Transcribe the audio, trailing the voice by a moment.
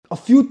a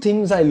few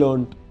things I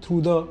learned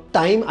through the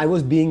time I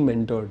was being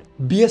mentored.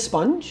 Be a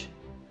sponge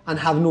and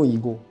have no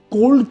ego.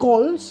 Cold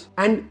calls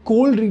and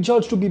cold reach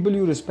outs to people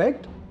you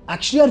respect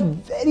actually are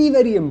very,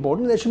 very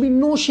important. There should be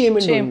no shame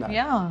in doing that.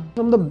 Yeah.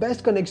 Some of the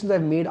best connections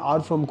I've made are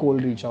from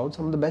cold reach outs.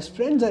 Some of the best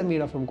friends I've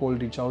made are from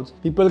cold reach outs.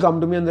 People come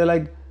to me and they're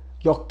like,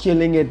 "You're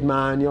killing it,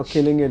 man. You're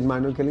killing it,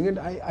 man. You're killing it."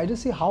 I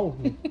just say, how?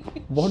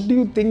 What do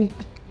you think?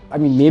 I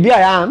mean, maybe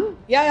I am.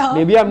 Yeah.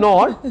 Maybe I'm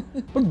not.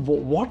 But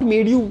what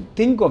made you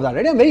think of that,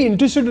 right? I'm very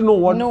interested to know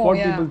what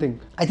people think.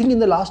 I think in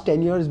the last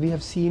 10 years, we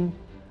have seen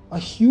a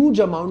huge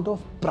amount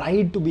of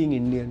pride to being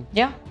Indian.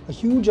 Yeah. A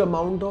huge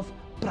amount of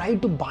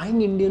pride to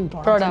buying Indian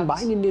products and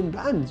buying Indian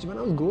brands. When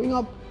I was growing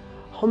up,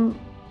 हम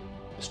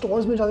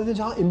stores में जाते थे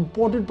जहाँ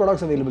imported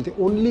products available थे,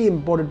 only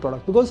imported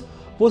products, because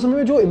वो समय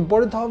में जो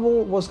imported था वो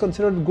was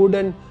considered good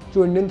and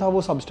जो Indian था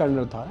वो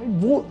substandard था.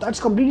 Right? वो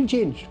that's completely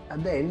changed.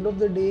 At the end of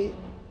the day,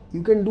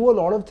 you can do a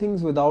lot of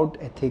things without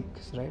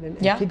ethics, right?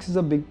 And ethics is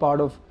a big part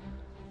of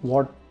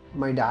what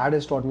my dad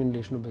has taught me in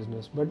relation to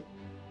business. But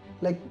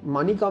like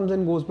money comes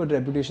and goes, but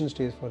reputation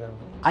stays forever.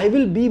 I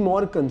will be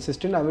more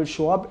consistent. I will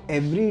show up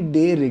every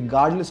day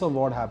regardless of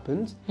what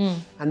happens.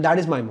 And that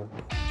is my motto.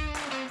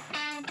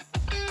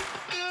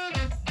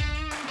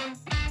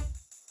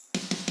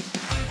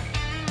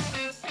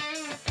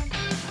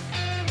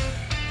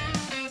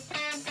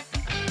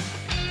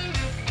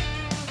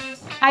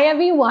 Hi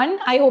everyone,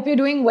 I hope you're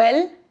doing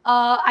well.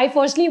 I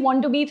firstly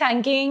want to be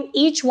thanking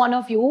each one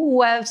of you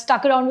who have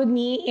stuck around with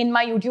me in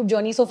my YouTube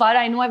journey so far.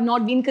 I know I've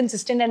not been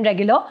consistent and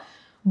regular,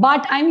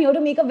 but I'm here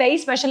to make a very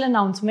special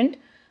announcement.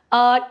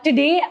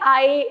 Today,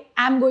 I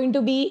am going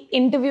to be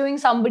interviewing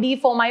somebody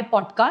for my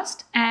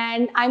podcast,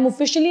 and I'm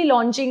officially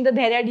launching the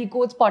Vaidya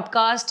Decodes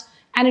podcast,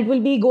 and it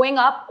will be going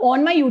up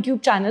on my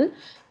YouTube channel.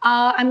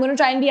 I'm going to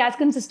try and be as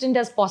consistent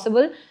as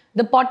possible.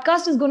 The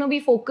podcast is going to be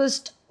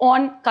focused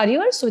on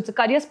careers. So it's a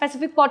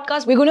career-specific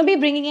podcast. We're going to be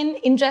bringing in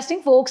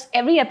interesting folks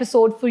every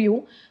episode for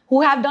you who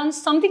have done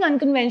something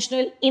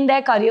unconventional in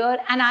their career,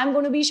 and I'm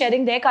going to be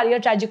sharing their career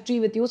trajectory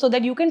with you so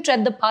that you can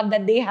tread the path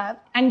that they have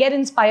and get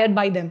inspired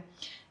by them.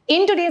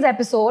 In today's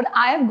episode,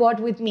 I have got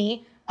with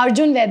me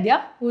Arjun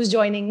Vaidya, who is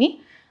joining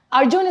me.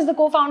 Arjun is the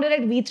co-founder at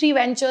V3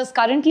 Ventures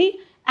currently,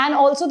 and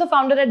also the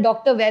founder at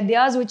Dr.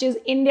 Vaidya's, which is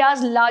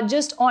India's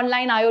largest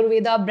online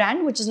Ayurveda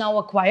brand, which is now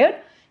acquired.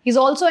 He's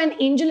also an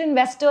angel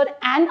investor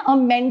and a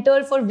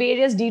mentor for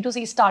various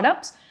D2C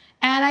startups.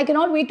 And I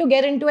cannot wait to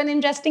get into an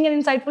interesting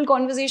and insightful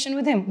conversation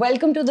with him.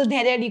 Welcome to the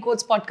Vaidya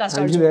Decodes podcast,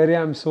 Arjun. Thank you, Vaidya.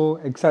 I'm so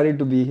excited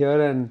to be here.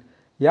 And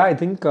yeah, I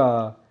think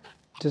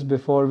just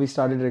before we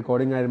started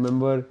recording, I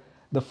remember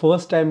the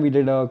first time we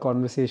did a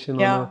conversation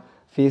on a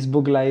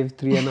Facebook Live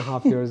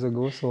 3.5 years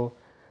ago. So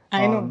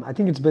I know. I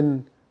think it's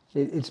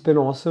been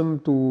awesome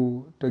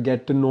to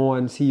get to know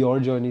and see your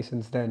journey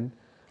since then.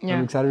 Yeah.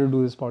 I'm excited to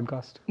do this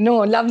podcast. No,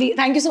 lovely.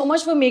 Thank you so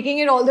much for making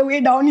it all the way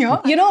down here.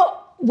 You know,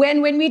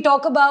 when we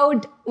talk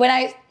about, when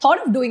I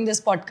thought of doing this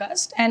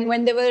podcast and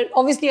when there were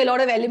obviously a lot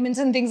of elements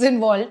and things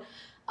involved,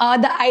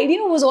 the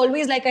idea was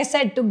always, like I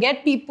said, to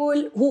get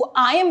people who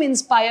I am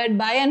inspired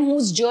by and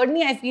whose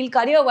journey I feel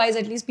career-wise,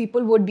 at least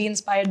people would be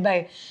inspired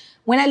by.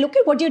 When I look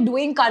at what you're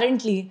doing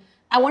currently,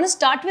 I want to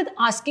start with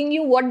asking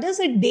you, what does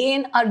a day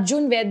in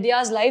Arjun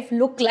Vaidya's life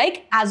look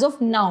like as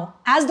of now,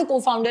 as the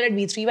co-founder at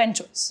V3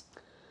 Ventures?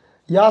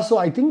 Yeah, so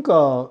I think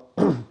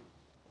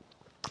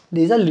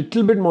these are a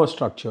little bit more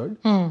structured.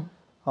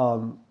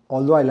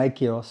 Although I like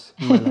chaos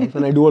in my life,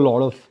 and I do a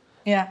lot of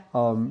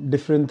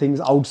different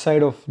things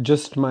outside of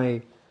just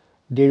my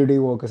day-to-day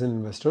work as an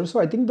investor. So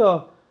I think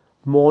the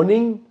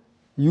morning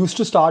used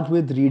to start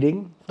with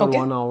reading for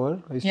 1 hour.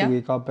 I used to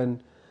wake up and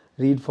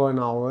read for an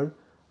hour.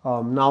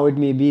 Now it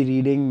may be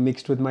reading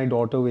mixed with my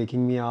daughter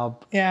waking me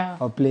up,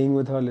 playing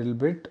with her a little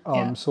bit.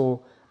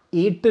 So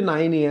 8 to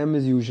 9 a.m.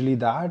 is usually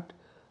that.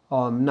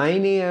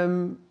 9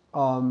 a.m.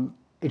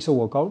 It's a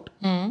workout.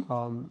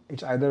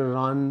 It's either a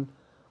run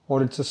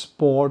or it's a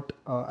sport.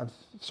 I've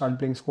started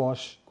playing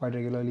squash quite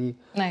regularly.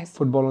 Nice.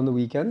 Football on the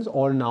weekends.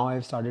 Or now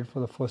I've started for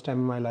the first time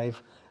in my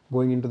life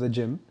going into the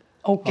gym.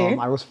 Okay.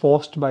 I was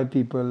forced by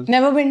people.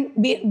 Never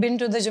been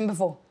to the gym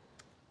before?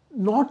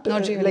 Not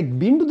really. Like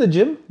been to the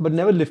gym, but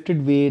never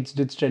lifted weights,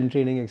 did strength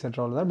training,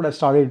 etc. All of that. But I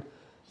started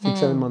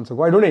 6-7 months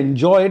ago. I don't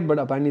enjoy it, but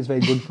apparently it's very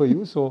good for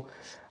you. So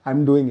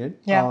I'm doing it.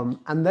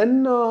 And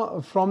then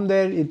from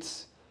there,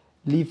 it's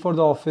leave for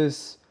the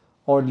office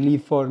or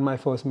leave for my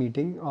first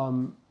meeting.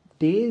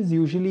 Days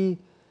usually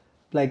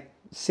like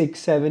 6,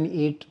 7,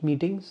 8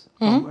 meetings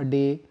a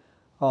day.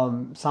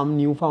 Some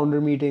new founder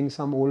meetings,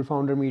 some old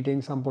founder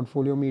meetings, some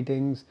portfolio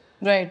meetings.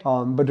 Right.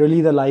 But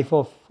really the life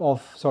of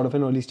sort of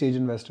an early stage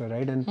investor,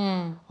 right?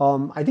 And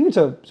I think it's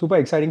a super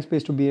exciting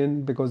space to be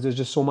in because there's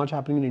just so much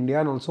happening in India,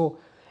 and also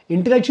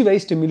intellectually very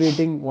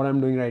stimulating what I'm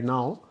doing right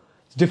now.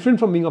 It's different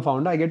from being a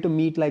founder. I get to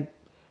meet like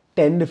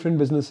 10 different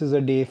businesses a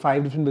day,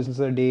 5 different businesses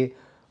a day.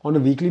 On a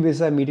weekly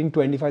basis, I'm meeting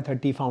 25,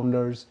 30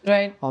 founders.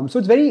 Right. So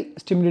it's very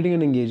stimulating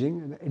and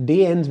engaging.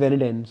 Day ends when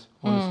it ends,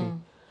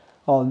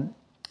 honestly.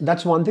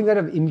 That's one thing that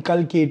I've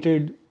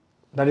inculcated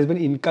that has been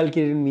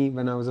inculcated in me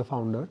when I was a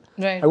founder.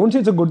 Right. I wouldn't say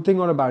it's a good thing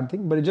or a bad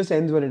thing, but it just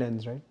ends where it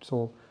ends, right?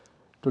 So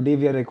today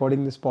we are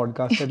recording this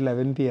podcast at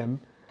 11 p.m.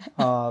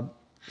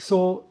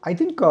 So I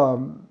think,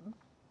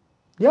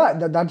 yeah,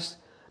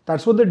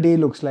 that's what the day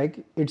looks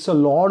like. It's a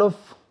lot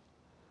of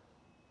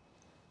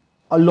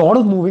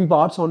moving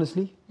parts,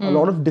 honestly. A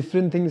lot of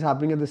different things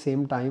happening at the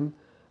same time.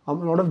 A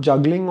lot of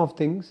juggling of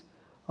things.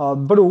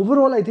 But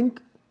overall, I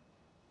think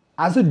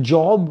as a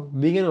job,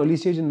 being an early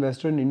stage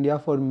investor in India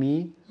for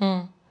me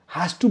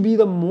has to be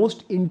the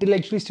most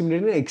intellectually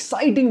stimulating and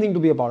exciting thing to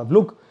be a part of.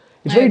 Look,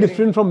 it's very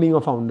different from being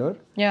a founder.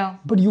 Yeah.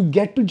 But you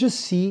get to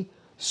just see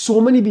so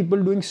many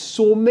people doing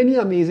so many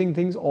amazing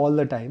things all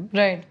the time.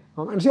 Right.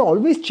 And so you're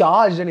always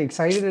charged and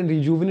excited and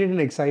rejuvenated and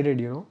excited,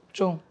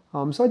 True.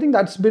 So I think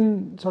that's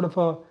been sort of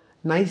a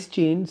nice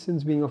change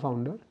since being a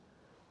founder.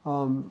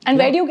 And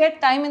where do you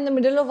get time in the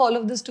middle of all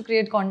of this to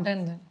create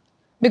content then?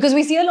 Because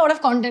we see a lot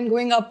of content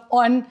going up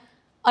on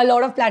a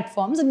lot of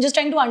platforms. I'm just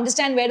trying to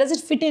understand where does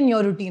it fit in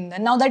your routine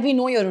then, now that we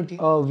know your routine?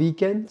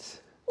 Weekends.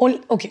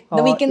 Okay,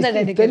 the weekends are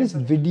dedicated. If there is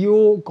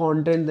video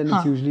content, then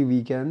it's usually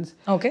weekends.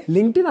 Okay.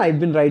 LinkedIn, I've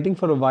been writing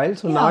for a while,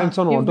 so now it's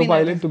on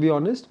autopilot, to be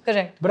honest.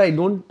 Correct. But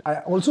I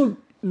also,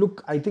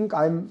 look, I think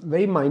I'm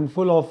very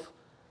mindful of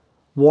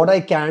what I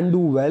can do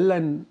well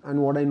and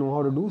what I know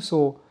how to do.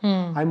 So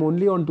I'm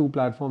only on 2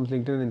 platforms,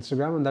 LinkedIn and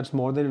Instagram, and that's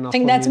more than enough. I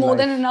think that's more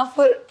than enough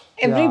for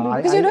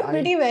everybody, because you're doing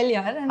pretty well,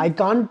 yeah. I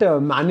can't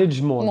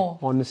manage more,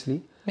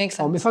 honestly. Makes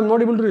sense. If I'm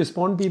not able to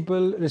respond to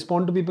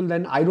people,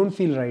 then I don't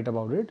feel right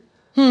about it.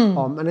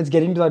 And it's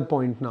getting to that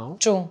point now.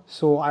 True.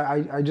 So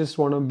I just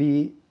want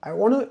to I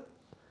want to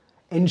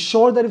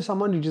ensure that if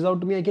someone reaches out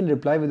to me, I can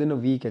reply within a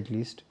week at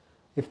least,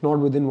 if not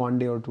within 1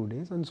 day or 2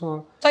 days. And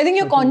so I think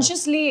you're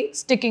consciously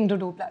sticking to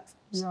 2 platforms.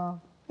 Yeah.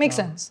 Makes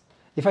sense.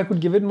 If I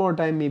could give it more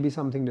time, maybe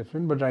something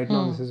different. But right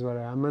now, this is where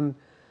I am, and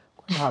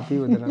quite happy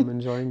with it. I'm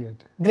enjoying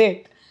it.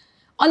 Great.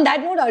 On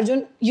that note,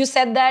 Arjun, you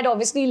said that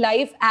obviously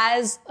life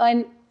as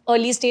an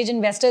early stage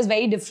investor is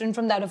very different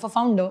from that of a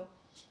founder.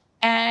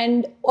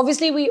 And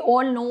obviously we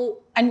all know,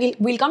 and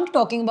we'll come to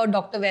talking about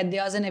Dr.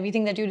 Vaidya's and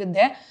everything that you did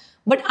there.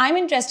 But I'm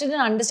interested in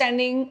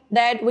understanding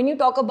that when you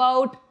talk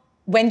about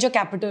venture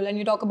capital and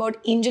you talk about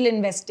angel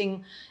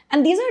investing,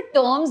 and these are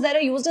terms that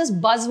are used as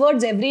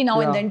buzzwords every now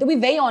and then. To be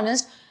very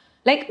honest,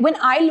 like when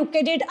I look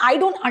at it, I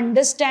don't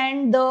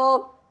understand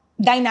the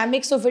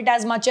dynamics of it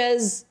as much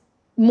as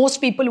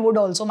most people would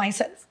also,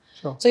 myself.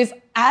 Sure. So if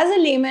as a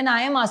layman,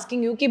 I am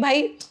asking you, ki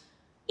bhai,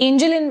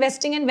 angel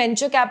investing and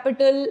venture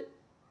capital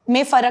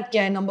mein farak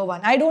kya hai, number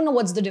one? I don't know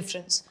what's the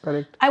difference.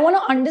 Correct. I want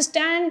to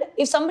understand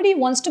if somebody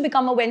wants to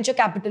become a venture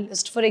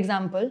capitalist, for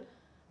example,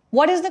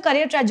 what is the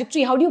career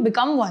trajectory? How do you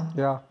become one?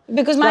 Yeah.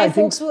 Because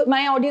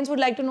my audience would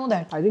like to know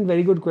that. I think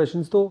very good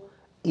questions. So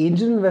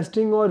angel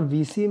investing or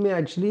VC में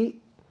actually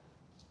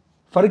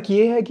फर्क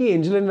ये है कि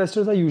angel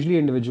investors are usually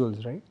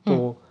individuals, right?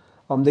 So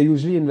they're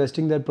usually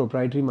investing their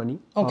proprietary money.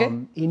 Okay.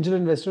 Angel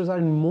investors are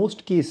in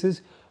most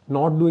cases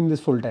not doing this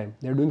full time.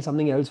 They're doing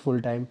something else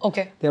full time.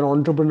 Okay. They're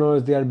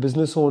entrepreneurs, they are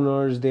business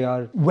owners, they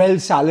are well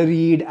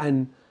salaried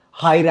and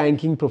high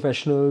ranking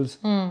professionals.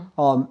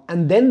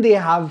 And then they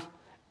have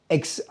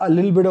a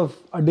little bit of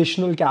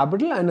additional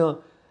capital and a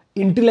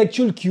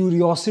intellectual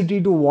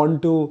curiosity to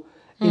want to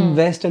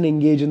invest and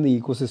engage in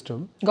the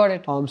ecosystem. Got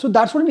it. So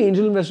that's what an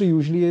angel investor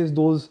usually is.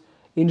 Those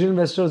angel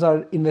investors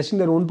are investing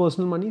their own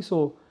personal money.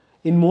 So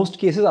in most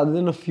cases, other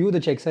than a few, the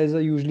check sizes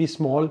are usually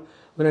small.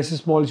 When I say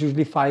small, it's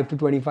usually 5 to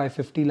 25,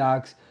 50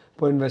 lakhs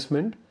per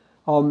investment.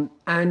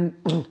 And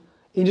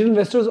angel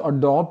investors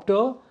adopt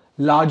a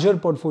larger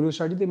portfolio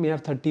strategy. They may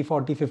have 30,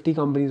 40, 50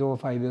 companies over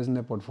 5 years in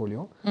their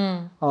portfolio.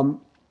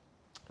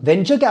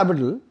 Venture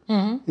capital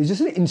is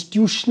just an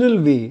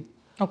institutional way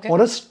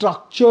or a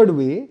structured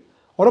way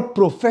or a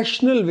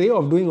professional way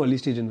of doing early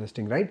stage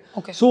investing, right?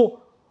 Okay.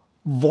 So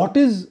what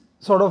is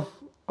sort of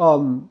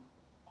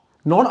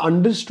not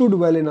understood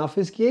well enough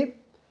is that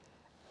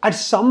at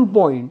some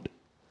point,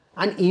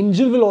 an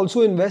angel will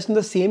also invest in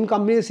the same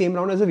company, the same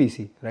round as a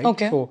VC, right?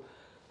 Okay. So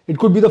it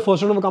could be the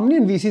first round of a company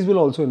and VCs will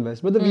also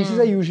invest. But the VCs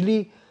are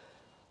usually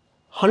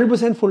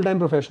 100% full-time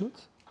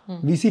professionals.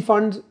 VC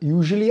funds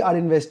usually are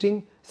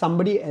investing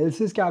somebody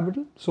else's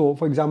capital. So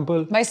for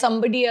example, By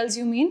somebody else,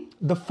 you mean?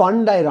 the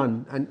fund I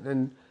run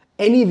and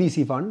any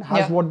VC fund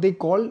has what they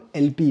call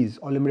LPs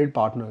or limited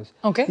partners.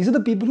 Okay. These are the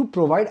people who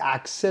provide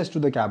access to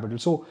the capital.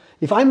 So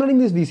if I'm running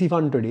this VC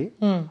fund today,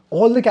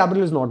 all the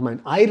capital is not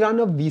mine. I run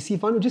a VC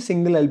fund which is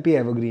single LP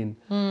evergreen.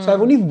 So I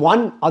have only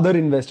one other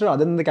investor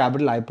other than the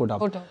capital I put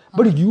up.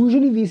 But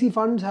usually VC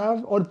funds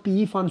have, or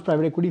PE funds,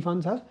 private equity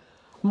funds have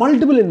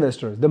multiple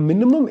investors. The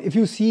minimum, if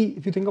you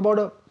think about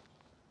a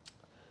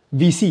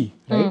VC,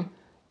 right?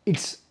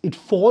 It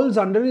falls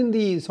under in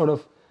the sort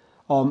of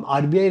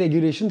RBI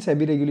regulation,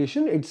 SEBI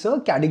regulation. It's a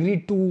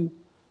category 2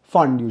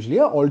 fund, usually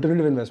an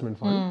alternative investment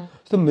fund.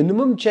 So the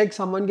minimum check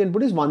someone can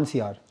put is 1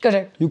 CR.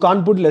 Correct. You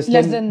can't put less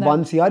than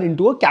 1 CR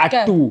into a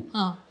Cat 2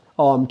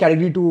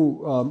 category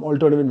 2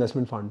 alternative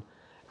investment fund.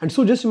 And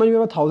so just imagine you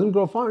have a 1,000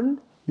 crore fund,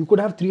 you could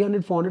have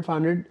 300, 400,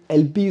 500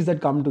 LPs that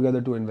come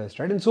together to invest,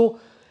 right? And so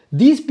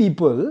these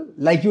people,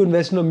 like you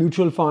invest in a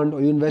mutual fund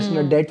or you invest in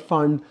a debt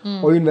fund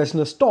or you invest in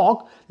a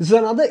stock, this is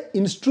another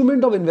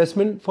instrument of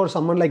investment for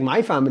someone like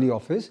my family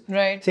office.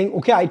 Right. Saying,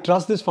 okay, I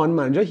trust this fund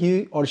manager,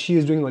 he or she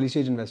is doing early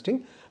stage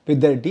investing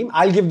with their team.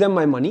 I'll give them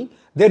my money.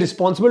 They're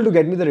responsible to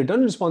get me the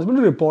return, responsible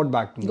to report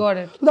back to me. Got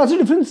it. So that's the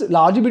difference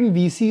largely between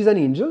VCs and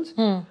angels.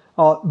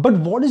 But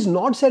what is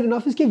not said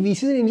enough is that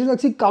VCs and angels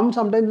actually come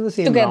sometimes in the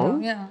same Together,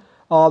 round. yeah.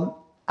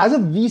 As a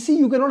VC,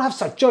 you cannot have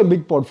such a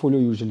big portfolio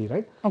usually,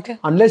 right? Okay.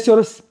 Unless you're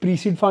a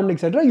pre-seed fund,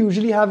 etc. You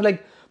usually have,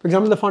 like, for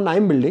example, the fund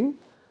I'm building,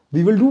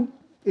 we will do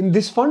in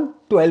this fund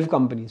 12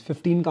 companies,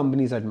 15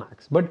 companies at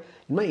max. But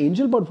in my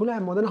angel portfolio, I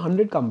have more than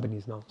 100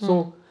 companies now.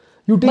 So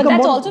you take But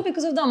that's also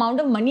because of the amount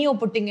of money you're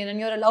putting in, and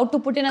you're allowed to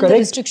put in, and the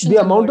restrictions.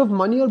 The amount of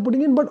money you're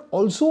putting in, but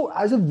also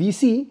as a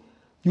VC,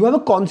 you have a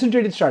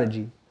concentrated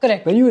strategy.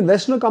 Correct. When you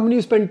invest in a company,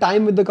 you spend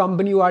time with the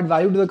company, you add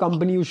value to the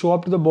company, you show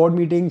up to the board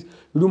meetings,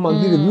 you do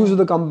monthly reviews of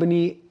the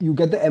company, you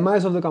get the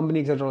MIS of the company,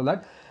 etc. All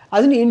that.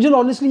 As an angel,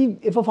 honestly,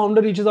 if a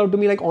founder reaches out to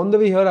me, like on the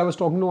way here, I was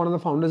talking to one of the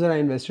founders that I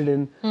invested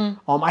in.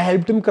 I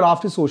helped him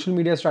craft his social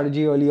media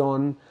strategy early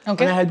on.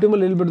 Okay. And I helped him a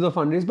little bit with the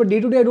fundraise. But day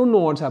to day, I don't know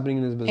what's happening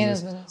in his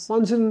business.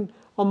 Once in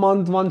a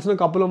month, once in a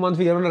couple of months,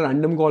 we get on a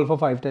random call for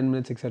 5-10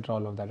 minutes, etc.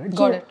 All of that, right?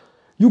 Got it.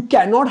 You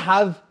cannot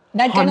have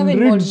that kind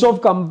hundreds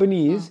of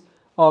companies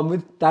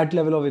with that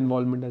level of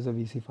involvement as a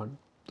VC fund.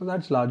 So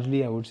that's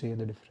largely, I would say,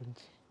 the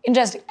difference.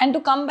 Interesting. And to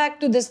come back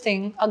to this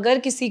thing, अगर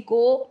किसी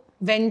को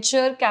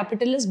venture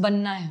capitalist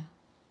बनना है,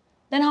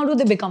 then how do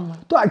they become one?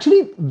 So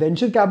actually,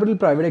 venture capital,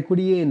 private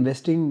equity,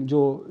 investing,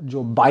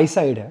 जो buy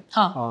side है,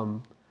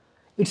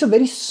 it's a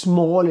very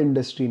small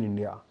industry in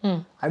India.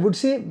 I would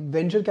say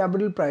venture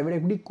capital,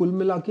 private equity, कुल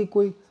मिला के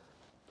कोई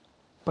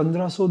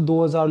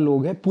 1500-2000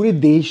 लोग हैं पूरे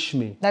देश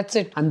में. That's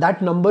it. And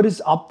that number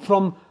is up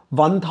from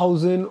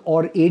 1000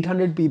 or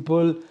 800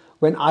 people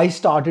when I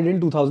started in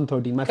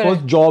 2013. My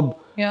first job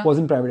was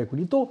in private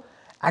equity. तो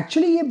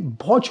actually ये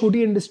बहुत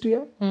छोटी industry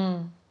है.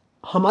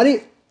 हमारे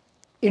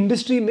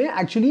industry में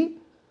actually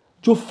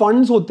जो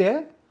funds होते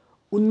हैं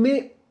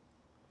उनमें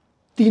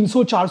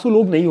 300-400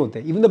 लोग नहीं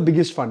होते. Even the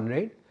biggest fund,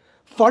 right?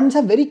 Funds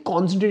have very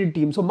concentrated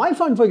teams. So my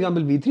fund, for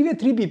example, V3, we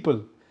are 3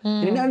 people.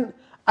 And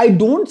I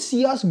don't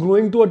see us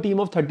growing to a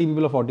team of 30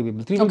 people or 40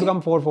 people. 3 will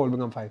become 4, 4 will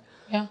become 5.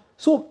 Yeah.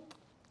 So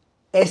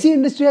ऐसी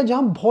industry है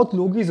जहां बहुत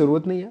लोगों की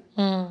जरूरत नहीं है.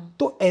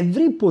 तो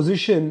every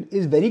position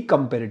is very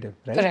comparative,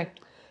 right? Correct.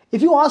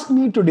 If you ask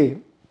me today,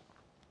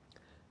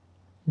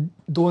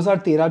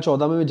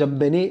 2013-14 में जब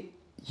मैंने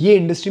ये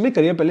इंडस्ट्री में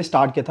करियर पहले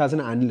स्टार्ट किया था एज एन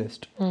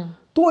एनालिस्ट,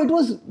 तो इट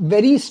वाज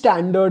वेरी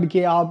स्टैंडर्ड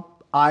कि आप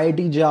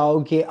आईआईटी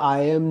जाओ, कि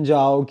आईएम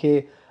जाओ,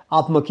 कि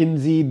आप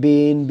मैकिन्जी,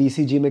 बेन,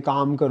 बीसीजी में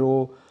काम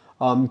करो,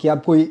 कि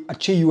आप कोई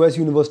अच्छे यूएस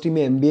यूनिवर्सिटी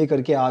में एमबीए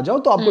करके आ जाओ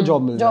तो आपको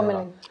जॉब मिल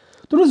जाएगा.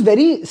 तो it was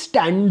very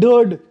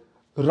standard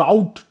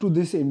route to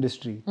this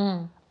industry.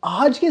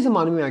 आज के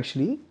ज़माने में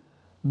actually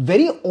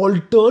very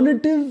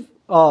alternative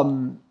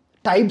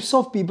types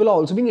of people are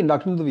also being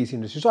inducted into the VC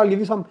industry. So I'll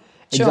give you some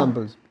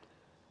examples.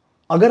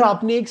 अगर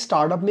आपने एक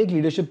startup में एक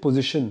leadership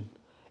position,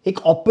 एक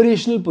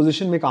operational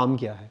position में काम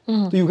किया है,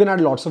 तो you can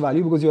add lots of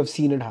value because you have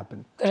seen it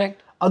happen.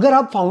 Correct. अगर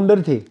आप founder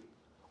थे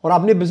और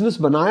आपने business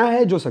बनाया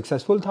है जो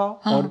successful था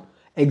और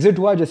exit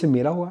हुआ जैसे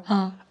मेरा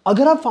हुआ,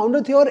 अगर आप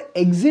founder थे और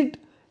exit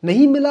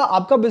नहीं मिला,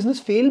 आपका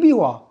business fail भी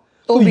हुआ,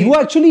 so you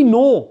actually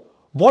know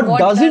what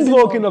doesn't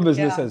work in a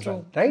business as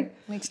well, right?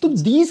 So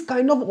these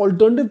kind of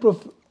alternative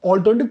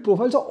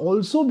profiles are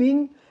also being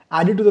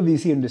added to the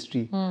VC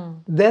industry.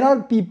 There are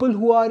people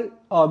who are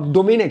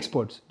domain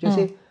experts.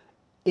 जैसे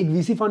एक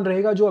VC fund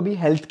रहेगा जो अभी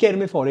healthcare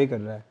में foray कर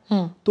रहा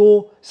है. तो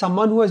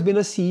someone who has been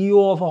a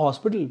CEO of a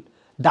hospital,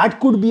 that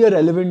could be a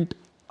relevant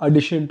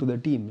addition to the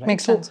team, right?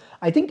 Makes sense. So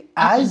I think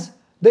as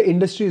the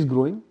industry is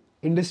growing,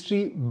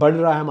 industry बढ़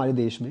रहा है हमारे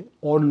देश में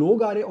और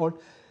लोग आ रहे हैं और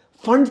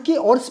फंड के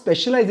और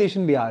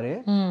स्पेशलाइजेशन भी आ रहे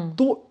हैं,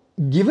 तो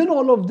given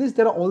all of this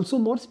there are also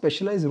more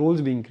specialised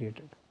roles being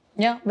created.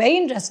 Yeah very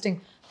interesting.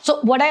 So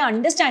what I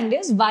understand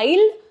is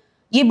while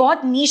ये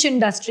बहुत नीश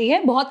इंडस्ट्री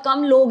है, बहुत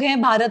कम लोग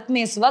हैं भारत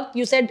में इस वक्त,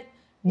 यू सेड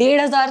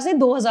 1500 से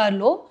 2000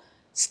 लोग,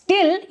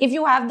 still if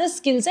you have the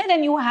skill set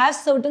and you have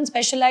certain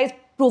specialised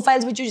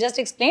profiles which you just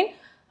explain,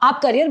 आप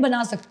करियर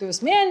बना सकते हो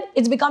इसमें and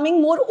it's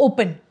becoming more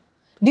open.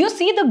 Do you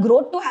see the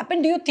growth to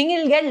happen? Do you think it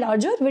will get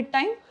larger with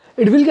time?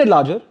 It will get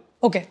larger.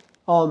 Okay.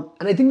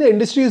 And I think the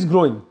industry is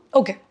growing.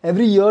 Okay.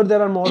 Every year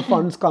there are more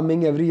funds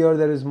coming. Every year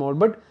there is more.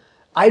 But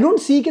I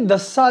don't see कि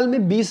 10 साल में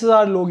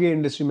 20,000 लोग ये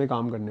industry में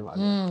काम करने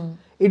वाले हैं.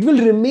 It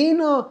will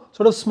remain a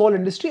sort of small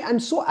industry.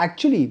 And so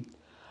actually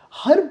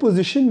हर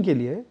position के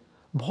लिए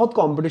बहुत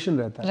competition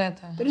रहता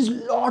है. There is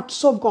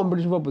lots of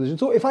competition for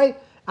position. So if I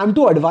am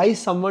to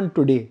advise someone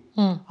today,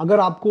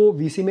 अगर आपको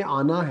VC में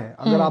आना है,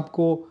 अगर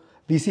आपको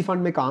VC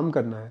fund में काम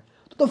करना है,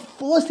 तो the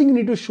first thing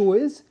you need to show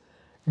is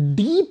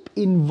deep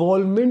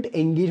involvement,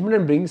 engagement,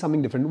 and bring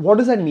something different. What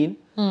does that mean?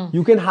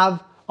 You can have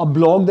a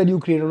blog that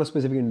you create on a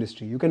specific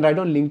industry. You can write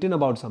on LinkedIn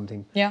about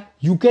something. Yeah.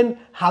 You can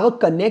have a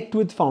connect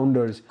with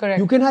founders. Correct.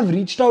 You can have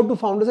reached out to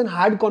founders and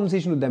had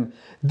conversation with them.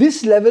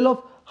 This level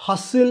of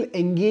hustle,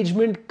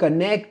 engagement,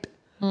 connect,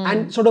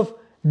 and sort of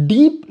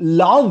deep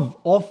love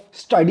of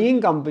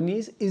studying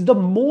companies is the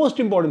most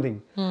important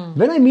thing.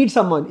 When I meet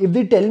someone, if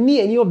they tell me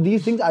any of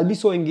these things, I'll be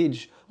so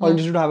engaged or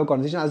interested to have a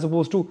conversation as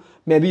opposed to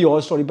maybe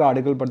your story pe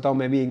article padhta hu,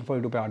 maybe Ink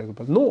 42 pe article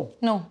padhta.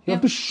 No. You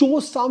have to show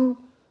some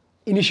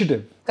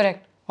initiative.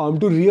 Correct.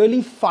 To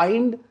really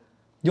find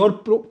your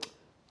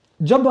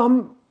जब हम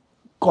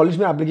college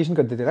में application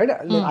करते थे, right,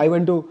 I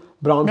went to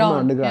Brown for my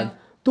undergrad,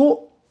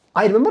 तो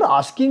I remember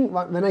asking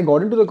when I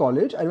got into the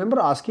college, I remember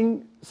asking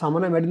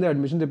someone I met in the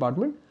admission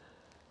department,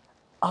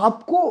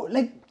 आपको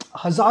like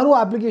हजारों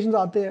applications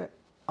आते हैं,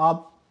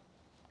 आप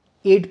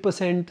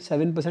 8%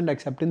 7%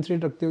 acceptance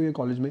rate रखते हो ये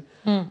college में,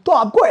 तो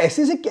आपको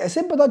ऐसे से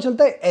कैसे पता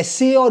चलता है,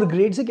 ऐसे और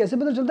ग्रेड से कैसे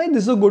पता चलता है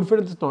this is a good fit,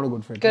 this is not a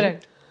good fit?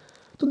 Correct.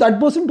 So that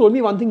person told me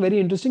one thing very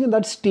interesting, and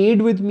that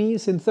stayed with me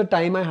since the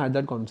time I had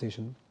that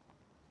conversation.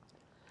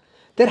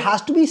 There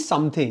has to be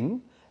something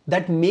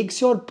that makes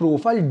your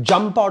profile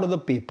jump out of the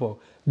paper,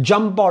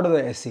 jump out of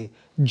the essay,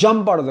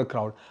 jump out of the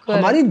crowd.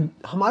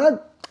 हमारा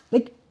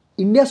like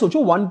India,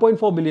 सोचो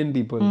 1.4 billion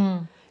people.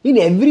 In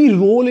every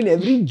role, in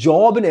every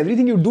job, in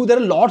everything you do,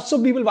 there are lots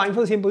of people vying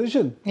for the same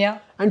position. Yeah.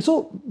 And so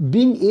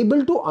being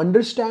able to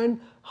understand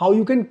how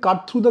you can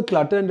cut through the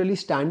clutter and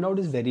really stand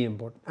out is very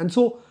important. And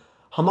so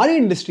हमारी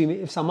industry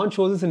में if someone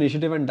shows this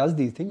initiative and does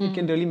these things, it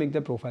can really make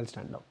their profile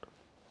stand out.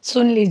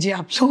 सुन लीजिए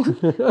आप लोग.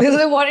 This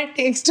is what it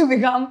takes to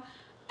become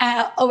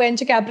a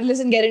venture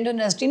capitalist and get into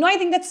industry. No, I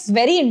think that's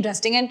very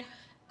interesting, and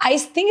I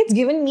think it's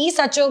given me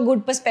such a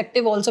good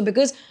perspective also,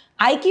 because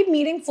I keep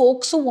meeting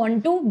folks who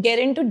want to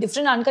get into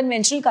different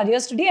unconventional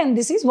careers today,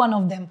 and this is one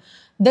of them.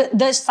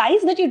 The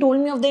size that you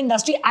told me of the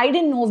industry, I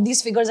didn't know of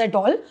these figures at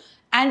all,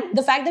 and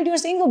the fact that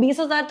you're saying वो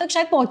 20,000 तक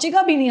शायद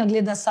पहुंचेगा भी नहीं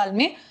अगले 10 साल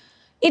में,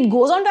 it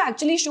goes on to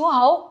actually show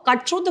how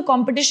cutthroat the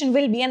competition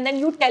will be, and then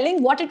you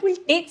telling what it will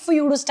take for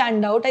you to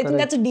stand out. I think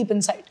that's a deep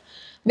insight,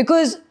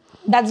 because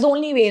that's the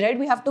only way, right?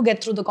 We have to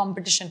get through the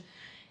competition.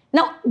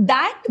 Now,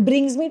 that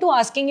brings me to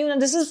asking you,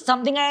 and this is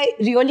something I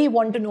really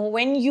want to know,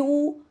 when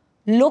you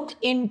look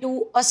into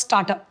a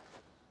startup,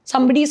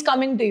 somebody is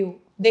coming to you,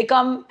 they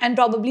come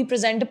and probably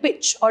present a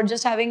pitch or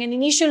just having an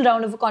initial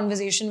round of a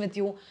conversation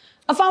with you,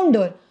 a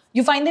founder,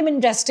 you find them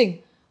interesting.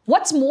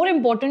 What's more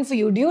important for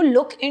you? Do you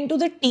look into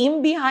the team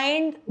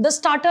behind the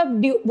startup?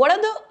 What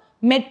are the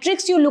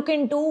metrics you look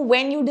into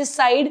when you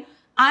decide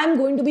I'm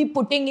going to be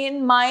putting in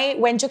my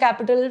venture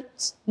capital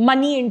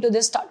money into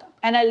this startup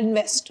and I'll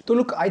invest? तो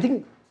look, I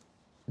think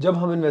जब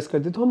हम invest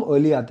करते हैं तो हम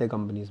early आते हैं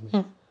companies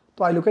में.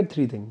 तो I look at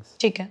 3 things.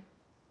 ठीक है.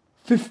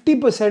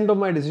 50%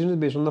 of my decision is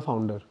based on the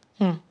founder.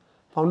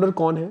 Founder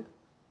कौन है?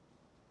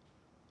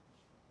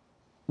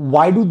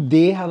 Why do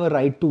they have a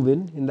right to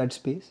win in that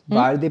space?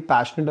 Why are they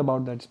passionate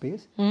about that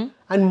space?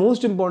 And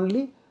most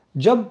importantly,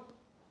 जब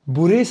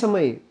बुरे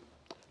समय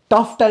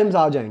tough times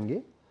आ जाएंगे,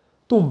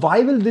 तो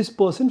why will this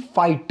person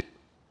fight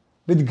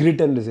with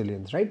grit and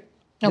resilience, right?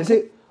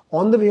 जैसे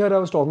on the way here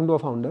I was talking to a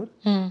founder,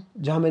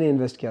 जहाँ मैंने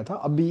invest किया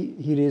था, अभी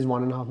he raised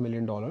 $1.5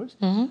 million,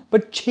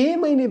 but 6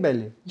 महीने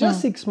पहले,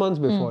 just 6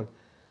 months before,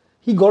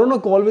 he got on a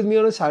call with me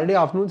on a Saturday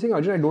afternoon saying,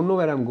 Arjun, I don't know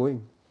where I'm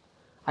going.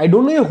 I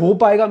don't know ये हो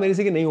पाएगा मेरे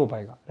से कि नहीं हो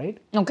पाएगा, right?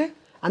 Okay.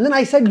 And then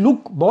I said,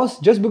 look, boss,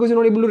 just because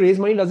you're not able to raise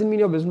money doesn't mean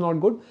your business is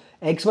not good.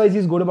 XYZ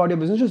is good about your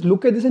business. Just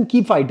look at this and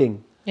keep fighting.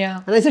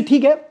 Yeah. And I said,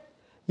 ठीक है,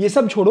 ये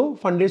सब छोड़ो,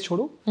 fundraise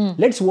छोड़ो.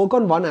 Let's work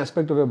on one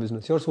aspect of your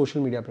business, your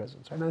social media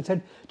presence, right? And I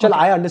said, चल,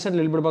 I understand a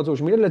little bit about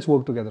social media. Let's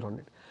work together on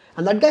it.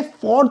 And that guy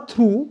fought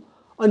through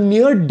a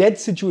near-death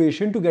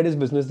situation to get his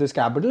business this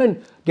capital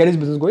and get his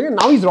business going. And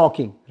now he's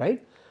rocking,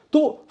 right?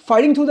 So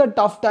fighting through that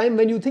tough time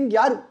when you think,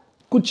 यार,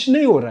 कुछ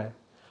नहीं हो रहा है.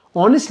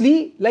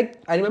 Honestly, like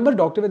I remember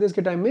Dr. Vaidya's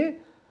के time में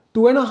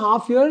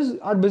 2.5 years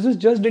our business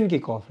just didn't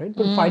kick off, right?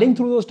 But fighting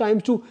through those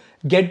times to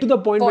get to the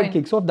point where it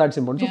kicks off, that's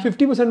important. So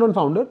 50% on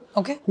founder.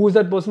 Okay. Who is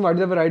that person? Why do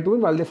they have a right to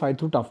win while they fight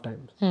through tough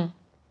times?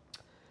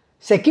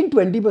 Second,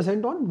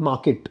 20% on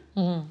market.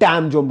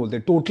 TAM जो हम बोलते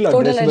हैं, total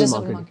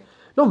addressable market.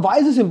 Now why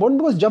is this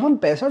important? Because जब हम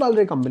पैसा डाल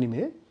रहे हैं कंपनी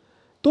में,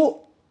 तो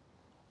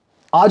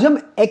आज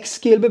हम X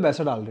scale पे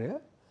पैसा डाल रहे हैं,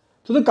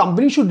 so the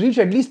company should reach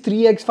at least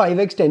 3x,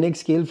 5x,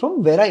 10x scale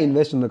from where I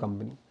invest in the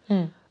company.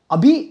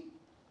 Abhi,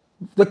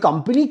 the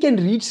company can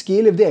reach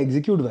scale if they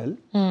execute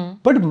well,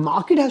 but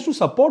market has to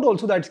support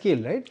also that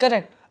scale, right?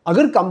 Correct.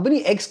 अगर company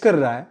X कर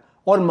रहा है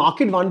और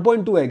market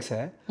 1.2x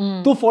है,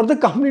 तो for the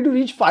company to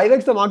reach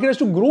 5x, the market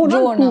has to grow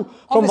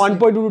from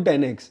 1.2 to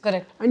 10x.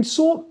 Correct. And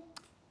so,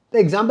 the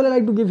example I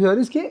like to give here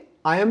is that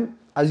I am,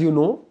 as you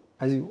know,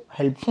 as you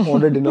helped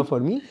order dinner for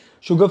me,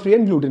 sugar-free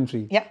and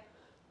gluten-free. Yeah.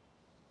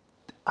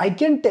 I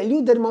can tell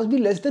you there must be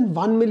less than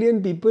 1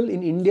 million people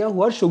in India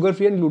who are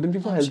sugar-free and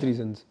gluten-free for health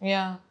reasons.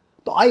 Yeah.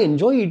 So I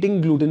enjoy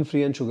eating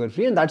gluten-free and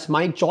sugar-free, and that's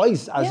my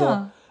choice as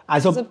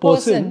a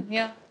person.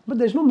 Yeah. But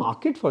there's no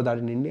market for that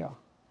in India.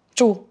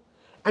 True.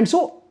 And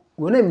so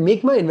when I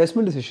make my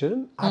investment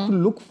decision, I have to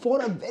look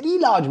for a very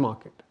large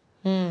market.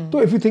 So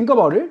if you think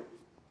about it,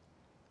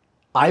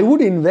 I would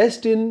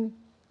invest in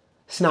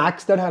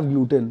snacks that have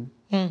gluten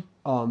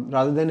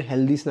rather than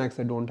healthy snacks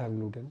that don't have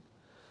gluten.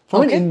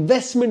 From an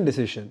investment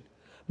decision.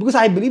 Because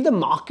I believe the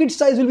market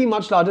size will be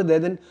much larger there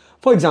than,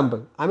 for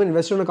example, I'm an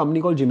investor in a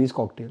company called Jimmy's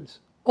Cocktails.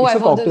 Oh, It's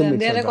I've a heard of cocktail them.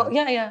 mixer They're brand.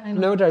 yeah, I I've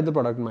know. never tried the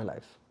product in my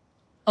life.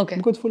 Okay.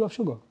 Because it's full of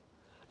sugar.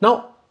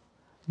 Now,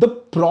 the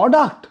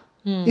product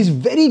is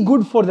very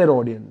good for their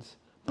audience.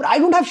 But I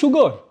don't have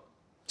sugar.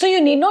 So you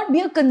need not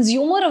be a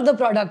consumer of the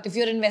product if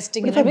you're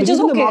investing in it, which is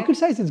okay. The market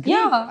size is great.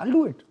 Yeah. I'll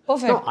do it.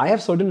 Perfect. Now, I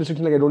have certain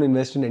restrictions, like I don't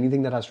invest in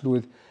anything that has to do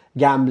with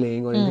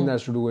gambling or anything that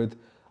has to do with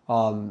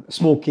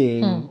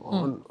smoking,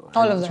 All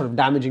of that. sort of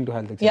damaging to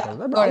health, etc. Yeah,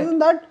 But got other it. than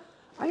that,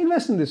 I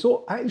invest in this.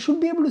 So I should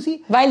be able to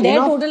see. While their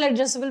enough- total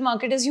addressable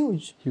market is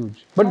huge.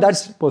 Huge. But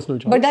that's personal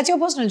choice. But that's your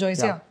personal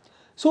choice, yeah.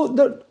 So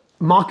the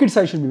market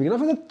size should be big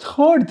enough. And the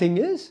third thing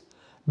is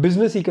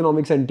business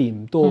economics and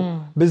team.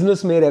 So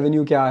business में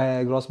revenue क्या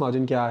है, gross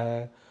margin क्या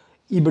है,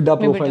 EBITDA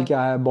profile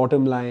क्या है,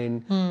 bottom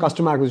line,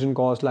 customer acquisition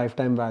cost,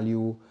 lifetime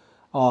value,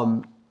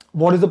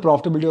 what is the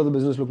profitability of the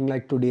business looking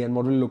like today and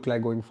what will it look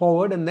like going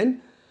forward. And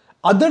then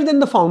other than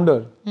the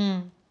founder,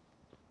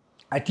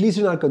 at least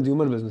in our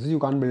consumer businesses, you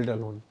can't build it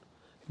alone.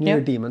 You need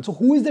a team. And so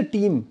who is the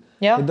team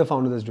with the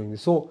founder that's doing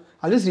this? So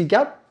I'll just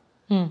recap.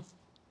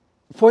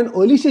 For an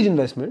early stage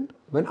investment,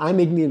 when I'm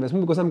making the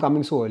investment, because I'm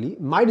coming so early,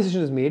 my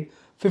decision is made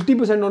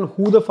 50% on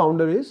who the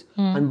founder is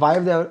and why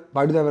do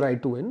they have a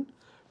right to win.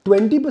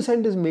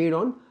 20% is made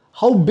on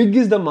how big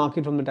is the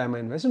market from the time I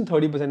invest, and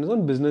 30% is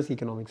on business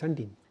economics and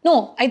team.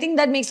 No, I think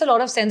that makes a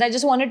lot of sense. I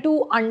just wanted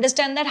to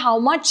understand that how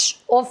much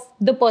of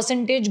the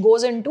percentage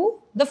goes into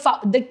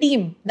the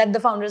team that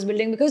the founder is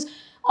building. Because,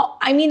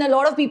 I mean, a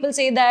lot of people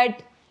say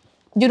that,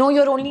 you know,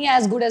 you're only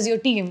as good as your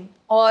team.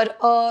 Or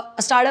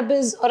a startup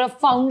is, or a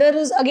founder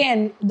is,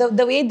 again,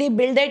 the way they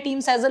build their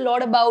team says a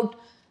lot about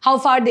how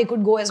far they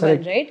could go as well,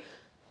 right?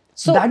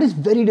 So that is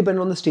very dependent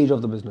on the stage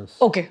of the business.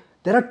 Okay.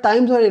 There are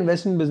times when I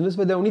invest in business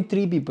where there are only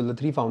 3 people, the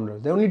 3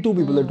 founders. There are only 2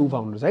 people, the 2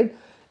 founders, right?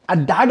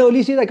 At that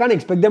early stage, I can't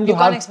expect them to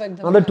have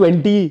another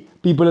 20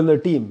 people in the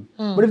team.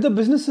 But if the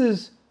business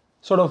is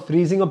sort of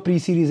raising a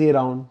pre-series A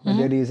round, and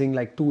they're raising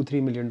like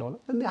 $2-3 million,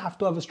 then they have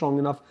to have a strong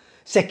enough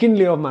second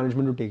layer of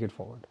management to take it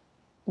forward.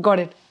 Got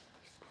it.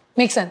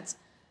 Makes sense.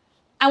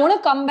 I want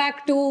to come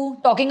back to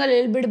talking a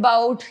little bit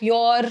about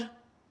your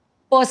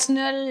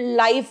personal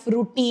life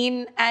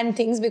routine and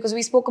things, because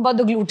we spoke about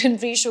the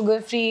gluten-free,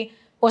 sugar-free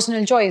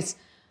personal choice.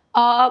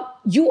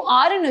 You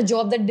are in a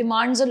job that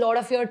demands a lot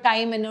of your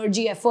time,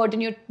 energy, effort,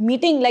 and you're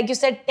meeting, like you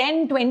said,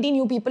 10, 20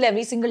 new people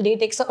every single day.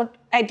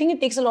 I think it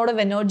takes a lot of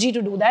energy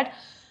to do that.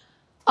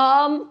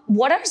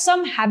 What are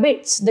some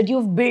habits that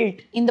you've built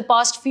in the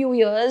past few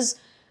years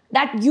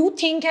that you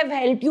think have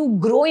helped you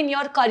grow in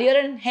your career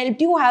and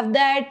helped you have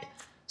that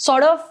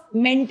sort of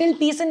mental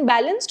peace and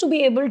balance to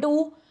be able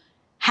to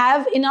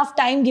have enough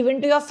time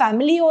given to your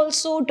family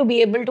also, to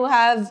be able to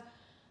have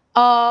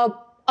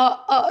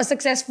a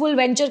successful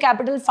venture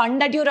capital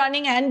fund that you're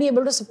running and be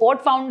able to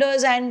support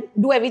founders and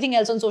do everything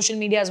else on social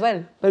media as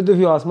well? But if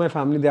you ask my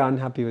family, they're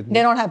unhappy with me.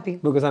 They're not happy.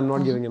 Because I'm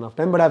not giving enough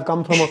time. But I've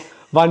come from a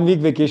 1-week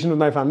vacation with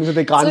my family, so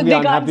they can't be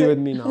unhappy with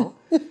me now.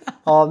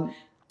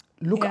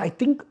 Look, I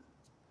think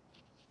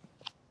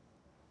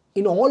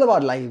in all of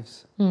our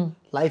lives,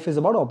 life is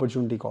about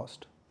opportunity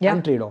cost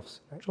and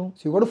trade-offs. Right? So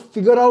you've got to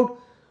figure out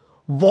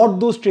what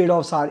those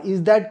trade-offs are.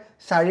 Is that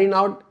Saturday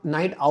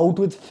night out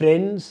with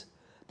friends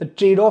the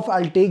trade-off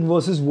I'll take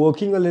versus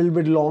working a little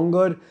bit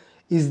longer?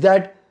 Is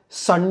that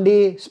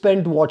Sunday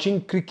spent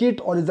watching cricket,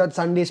 or is that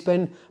Sunday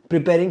spent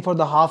preparing for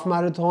the half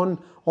marathon,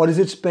 or is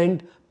it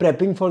spent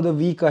prepping for the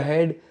week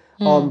ahead?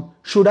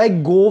 Should I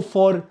go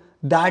for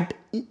that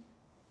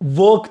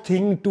work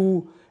thing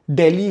to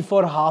Delhi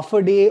for half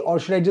a day, or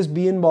should I just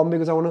be in Bombay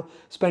because I want to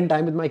spend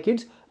time with my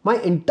kids? My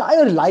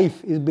entire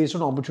life is based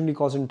on opportunity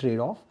cost and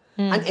trade-off.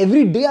 And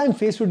every day I'm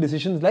faced with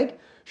decisions like,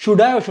 should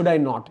I or should I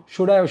not?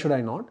 Should I or should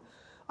I not?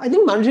 I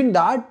think managing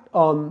that,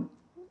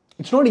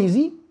 it's not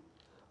easy.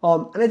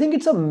 And I think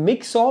it's a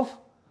mix of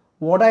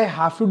what I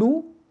have to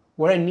do,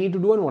 what I need to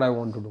do, and what I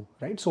want to do,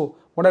 right? So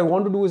what I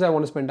want to do is I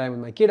want to spend time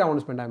with my kid, I want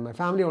to spend time with my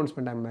family, I want to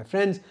spend time with my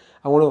friends,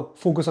 I want to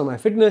focus on my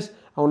fitness,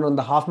 I want to run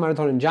the half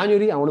marathon in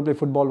January, I want to play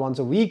football once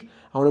a week,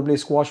 I want to play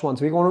squash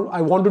once a week,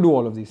 I want to do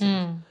all of these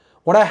things.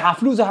 What I have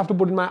to do is I have to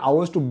put in my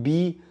hours to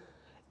be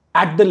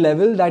at the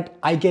level that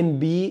I can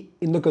be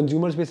in the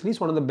consumer space, at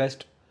least one of the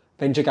best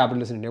venture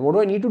capitalists in India. What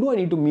do I need to do? I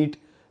need to meet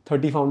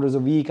 30 founders a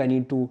week, I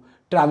need to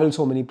travel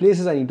so many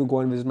places, I need to go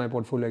and visit my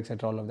portfolio,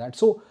 etc. All of that.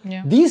 So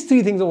these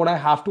 3 things are what I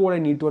have to, what I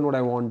need to, and what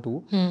I want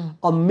to.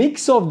 A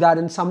mix of that,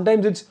 and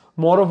sometimes it's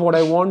more of what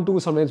I want to,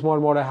 sometimes more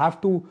of what I have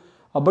to.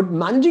 But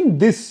managing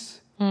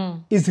this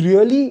is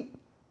really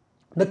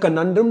the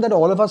conundrum that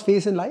all of us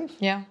face in life.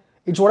 Yeah.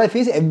 It's what I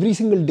face every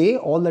single day,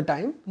 all the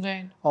time.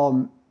 Right.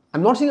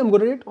 I'm not saying I'm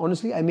good at it,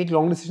 honestly. I make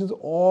long decisions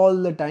all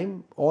the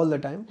time.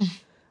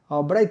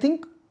 But I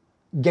think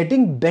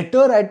getting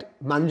better at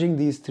managing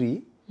these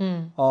 3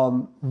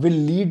 will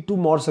lead to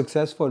more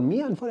success for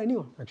me and for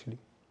anyone, actually.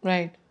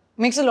 Right.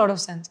 Makes a lot of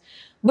sense.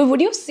 But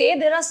would you say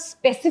there are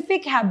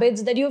specific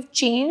habits that you have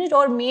changed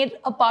or made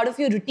a part of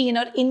your routine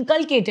or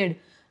inculcated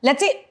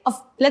let's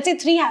say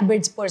 3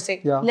 habits per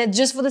se. Yeah. Let's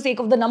just for the sake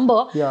of the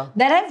number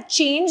that have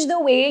changed the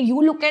way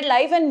you look at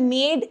life and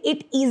made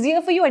it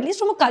easier for you, at least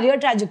from a career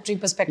trajectory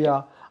perspective.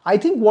 Yeah, I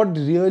think what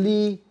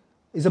really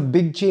is a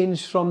big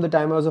change from the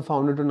time I was a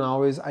founder to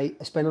now is I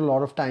spend a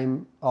lot of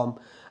time, not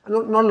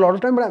a lot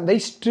of time, but I'm very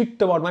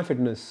strict about my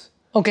fitness.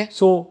 Okay.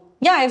 So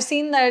yeah, I've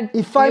seen that.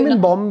 If I'm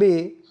in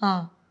Bombay,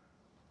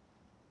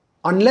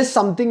 unless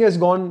something has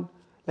gone,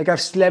 like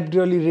I've slept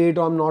really late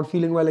or I'm not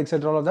feeling well,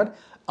 etc., all of that,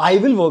 I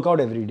will work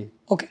out every day.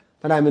 Okay.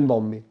 That I'm in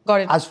Bombay.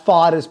 Got it. As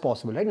far as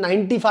possible, right?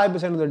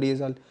 95% of the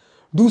days I'll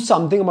do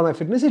something about my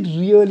fitness. It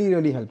really,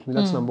 really helps me.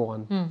 That's number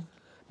one.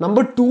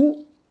 Number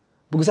two,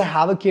 because I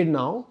have a kid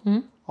now,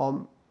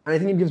 and I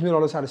think it gives me a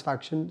lot of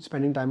satisfaction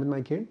spending time with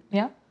my kid.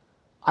 Yeah.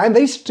 I'm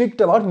very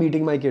strict about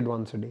meeting my kid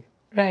once a day.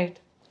 Right.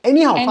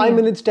 Anyhow, 5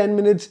 minutes, 10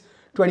 minutes,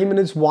 20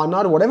 minutes, 1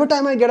 hour, whatever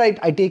time I get,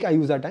 I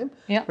use that time.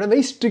 Yeah. But I'm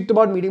very strict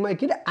about meeting my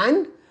kid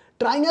and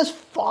trying as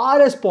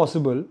far as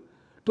possible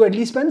to at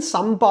least spend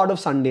some part of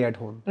Sunday at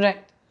home. Right.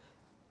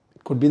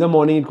 It could be the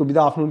morning, it could be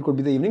the afternoon, it could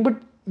be the evening,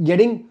 but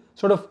getting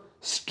sort of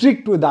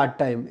strict with that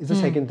time is the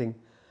second thing.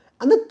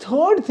 And the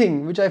third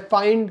thing, which I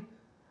find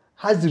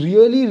has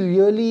really,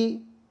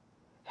 really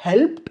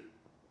helped,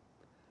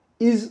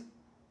 is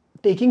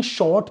taking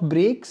short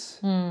breaks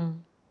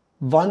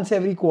once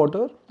every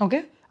quarter.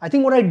 Okay. I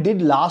think what I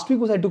did last week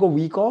was I took a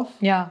week off.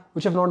 Yeah.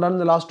 Which I've not done in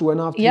the last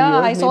 2.5 3 Yeah,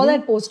 years. I saw maybe,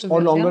 that post of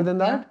or yours, longer than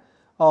that.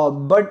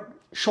 But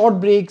short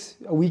breaks,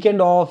 a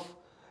weekend off,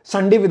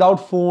 Sunday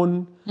without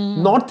phone,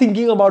 not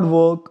thinking about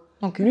work.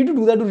 Okay. You need to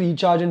do that to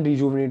recharge and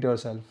rejuvenate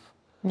yourself.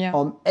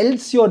 Yeah.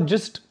 Else your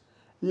just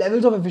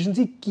levels of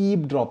efficiency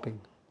keep dropping.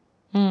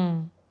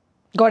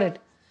 Got it.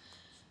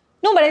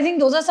 No, but I think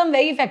those are some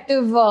very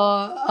effective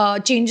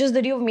changes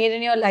that you've made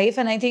in your life,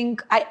 and I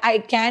think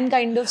I can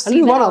kind of see.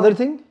 And one other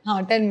thing.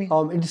 Tell me.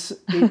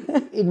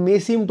 It may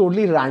seem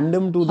totally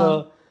random to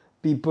the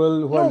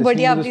people who are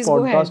listening to this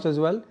podcast as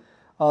well.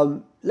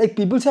 Like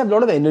people say I have a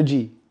lot of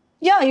energy.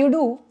 Yeah, you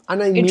do.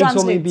 And I meet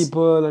so many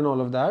people and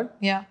all of that.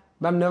 Yeah.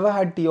 But I've never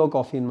had tea or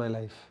coffee in my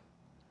life.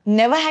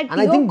 Never had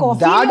tea or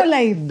coffee in your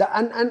life?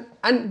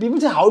 And people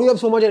say, how do you have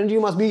so much energy?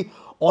 You must be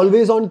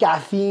always on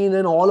caffeine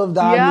and all of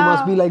that. Yeah. You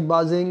must be like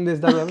buzzing, this,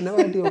 that. I've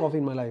never had tea or coffee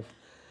in my life.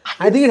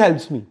 I think it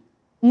helps me.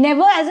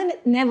 Never as in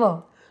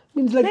never?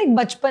 Means like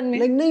बचपन में?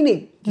 Like नहीं.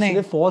 किसी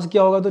ने force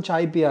किया होगा तो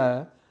चाय पिया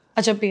है.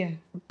 अच्छा पिया है.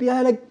 पिया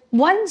है like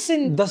once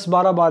in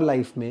 10-12 bar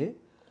life में.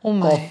 Oh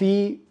my.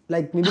 Coffee,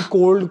 like maybe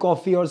cold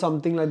coffee or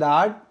something like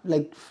that,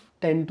 like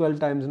 10-12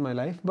 times in my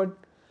life. But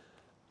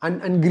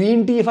and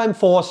green tea, if I'm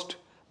forced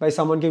by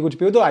someone ke kuch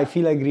piyo, तो I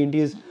feel like green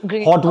tea is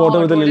hot water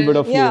with a little bit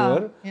of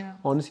flavor. Yeah.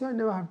 Honestly, I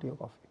never have tea or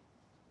coffee.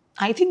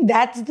 I think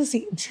that's the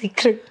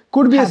secret.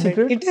 Could be habit. a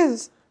secret. It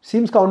is.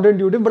 Seems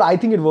counterintuitive, but I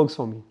think it works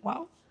for me.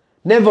 Wow.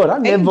 Never,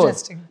 Very never.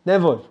 interesting.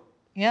 Never.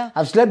 Yeah.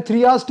 I've slept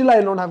 3 hours, still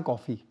I don't have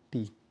coffee,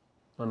 tea.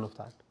 None of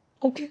that.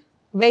 Okay.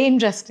 Very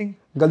interesting.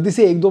 गलती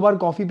से 1-2 बार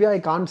coffee पिया, I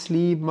can't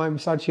sleep, I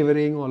start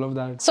shivering, all of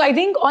that. So I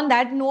think on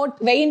that note,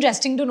 very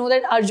interesting to know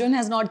that Arjun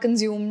has not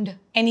consumed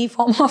any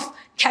form of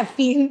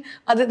caffeine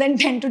other than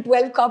 10 to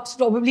 12 cups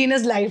probably in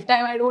his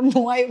lifetime. I don't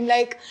know. I'm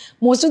like,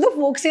 most of the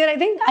folks here, I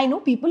think I know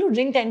people who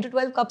drink 10 to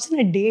 12 cups in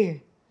a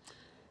day.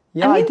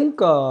 Yeah, I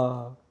think...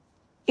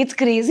 it's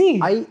crazy.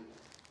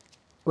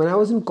 When I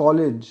was in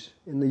college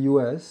in the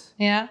US,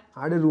 yeah.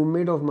 I had a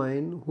roommate of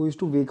mine who used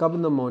to wake up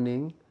in the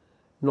morning,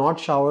 not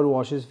shower,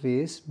 wash his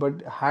face,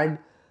 but had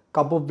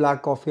cup of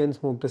black coffee and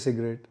smoked a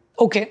cigarette.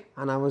 Okay.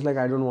 And I was like,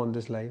 I don't want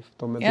this life.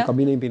 तो मैं तो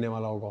कभी नहीं पीने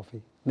वाला हूँ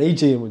coffee. नहीं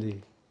चाहिए मुझे.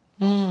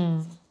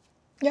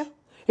 Yeah.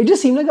 It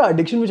just seemed like an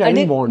addiction which I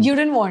didn't want. You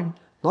didn't want.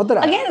 Not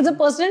that Again, it's a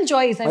personal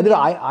choice.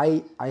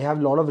 I have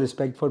a lot of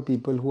respect for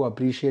people who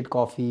appreciate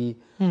coffee,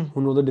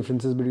 who know the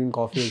differences between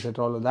coffee,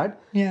 etc. All of that.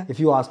 Yeah. If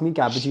you ask me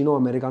cappuccino,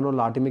 americano,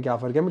 latte में क्या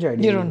फर्क है, मुझे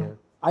idea You don't नहीं है.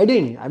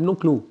 Idea नहीं. I have no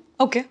clue.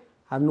 Okay.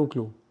 I have no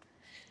clue.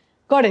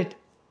 Got it.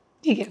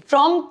 Okay.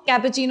 From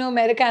cappuccino,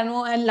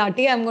 americano, and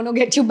latte, I'm going to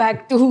get you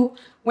back to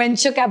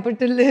venture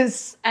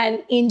capitalists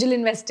and angel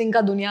investing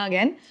ka dunya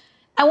again.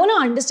 I want to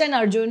understand,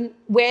 Arjun,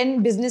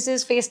 when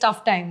businesses face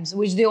tough times,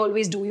 which they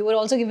always do. You were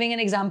also giving an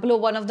example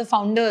of one of the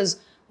founders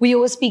who you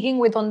were speaking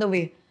with on the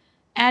way.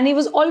 And he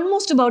was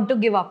almost about to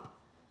give up.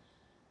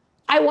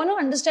 I want to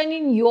understand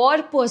in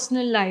your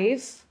personal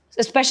life,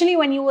 especially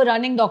when you were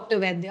running Dr.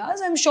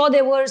 Vaidya's, I'm sure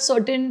there were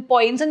certain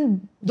points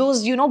and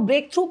those,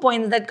 breakthrough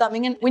points that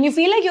coming in. When you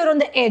feel like you're on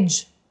the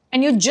edge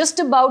and you're just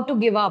about to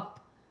give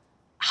up,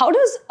 how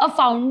does a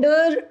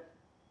founder,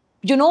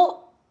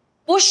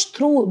 push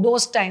through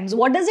those times?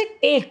 What does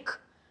it take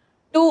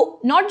to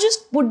not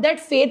just put that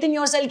faith in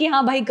yourself ki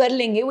haan bhai kar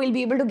lenge, we'll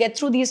be able to get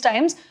through these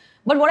times.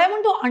 But what I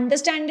want to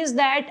understand is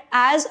that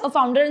as a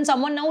founder and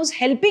someone now who's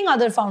helping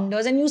other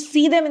founders and you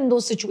see them in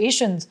those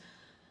situations,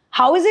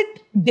 how is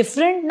it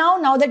different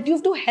now that you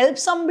have to help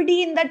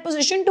somebody in that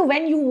position to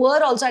when you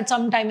were also at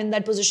some time in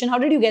that position? How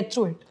did you get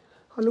through it?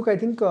 Look, I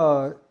think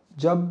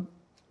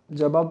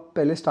जब आप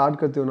पहले start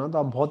करते हो ना तो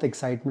आप बहुत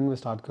excitement में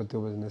start करते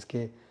हो business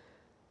के.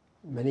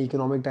 मैंने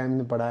इकोनॉमिक टाइम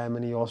में पढ़ा है,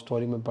 मैंने योर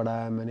स्टोरी में पढ़ा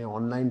है, मैंने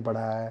ऑनलाइन पढ़ा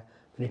है,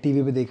 मैंने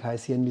टीवी पे देखा है,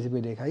 CNBC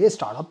पे देखा है, ये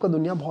स्टार्टअप का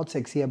दुनिया बहुत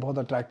सेक्सी है, बहुत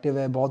अट्रैक्टिव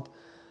है, बहुत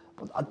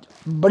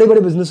बड़े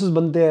बड़े बिजनेसेस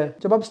बनते हैं.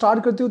 जब आप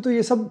स्टार्ट करते हो तो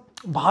ये सब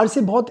बाहर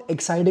से बहुत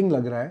एक्साइटिंग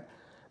लग रहा है,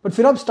 बट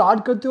फिर आप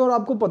स्टार्ट करते हो और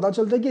आपको पता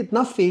चलता है कि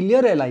इतना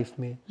फेलियर है लाइफ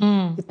में,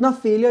 इतना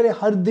फेलियर है,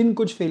 हर दिन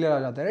कुछ फेलियर आ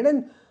जाता है, right?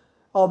 And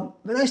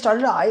when I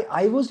started,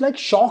 I was like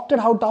shocked at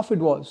how tough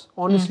it was,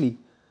 honestly.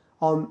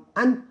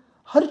 And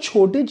हर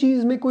छोटे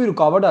चीज में कोई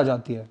रुकावट आ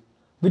जाती है,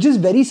 which is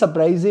very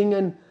surprising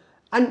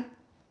and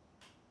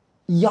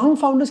young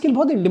founders के लिए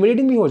बहुत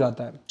intimidating भी हो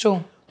जाता है. True.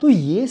 तो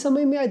ये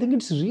समय में I think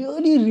it's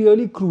really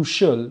really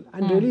crucial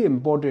and really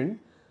important.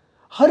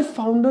 हर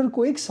फाउंडर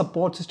को एक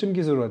सपोर्ट सिस्टम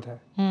की जरूरत है.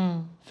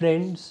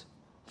 Friends,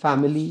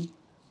 family,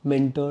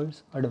 mentors,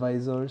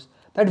 advisors.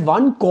 That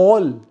one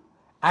call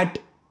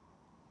at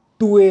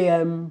 2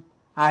 a.m.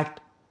 at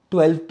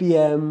 12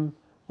 p.m.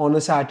 on a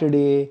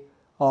Saturday,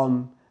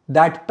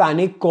 that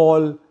panic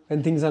call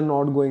when things are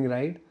not going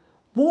right,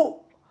 वो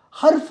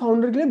हर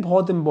founder के लिए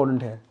बहुत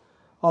इंपॉर्टेंट है.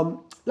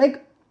 Like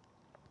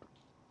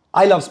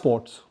I love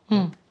sports,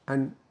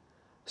 and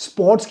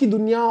sports की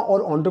दुनिया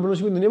और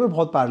entrepreneurship की दुनिया में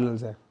बहुत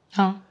पैरेलल्स है.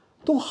 हाँ.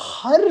 तो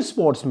हर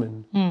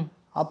स्पोर्ट्समैन,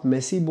 आप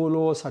मेसी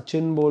बोलो,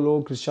 सचिन बोलो,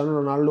 क्रिस्टियानो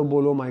रोनाल्डो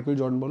बोलो, माइकल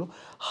जॉर्डन बोलो,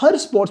 हर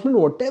sportsman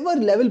whatever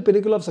level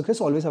pinnacle of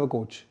success always have a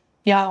coach.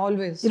 Yeah,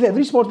 always. If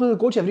every sportsman is a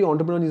coach, every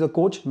entrepreneur needs a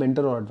coach,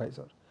 mentor, or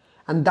advisor.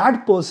 And that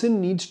person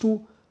needs to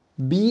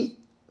be,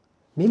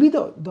 maybe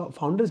the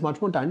founder is much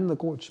more talented than the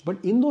coach,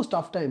 but in those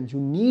tough times, you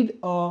need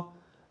a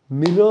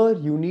mirror,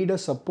 you need a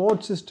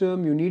support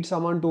system, you need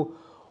someone to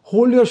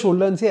hold your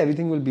shoulder and say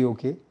everything will be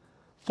okay.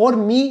 For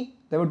me,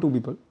 there were two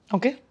people.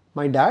 Okay.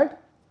 My dad,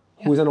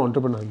 who is an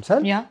entrepreneur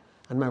himself,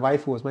 and my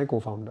wife, who was my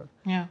co-founder.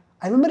 Yeah.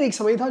 I remember एक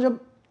समय था जब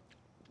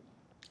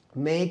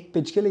मैं एक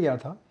pitch के लिए गया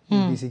था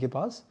VC के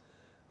पास.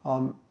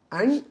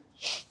 एंड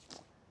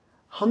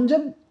हम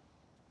जब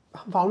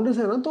फाउंडर्स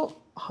हैं ना, तो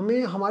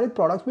हमें हमारे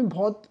प्रोडक्ट्स में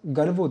बहुत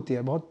गर्व होती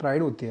है, बहुत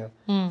प्राइड होती है.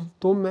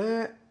 तो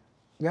मैं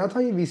गया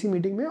था ये VC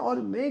मीटिंग में और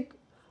मैं एक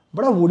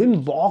बड़ा वुडन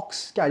बॉक्स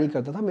कैरी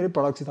करता था मेरे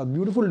प्रोडक्ट्स के साथ.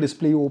 Beautiful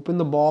display, open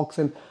the box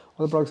and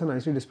all the products are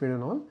nicely displayed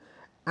and all.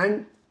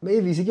 And मैं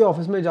ये VC के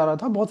ऑफिस में जा रहा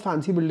था, बहुत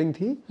फैंसी बिल्डिंग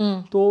थी.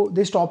 तो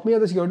they stop me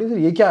at the security, sir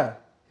ये क्या है,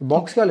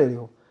 बॉक्स क्या ले रहे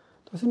हो?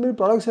 तो सर मेरे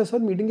प्रोडक्ट्स है सर,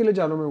 मीटिंग के लिए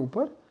जा रहा हूँ मैं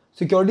ऊपर.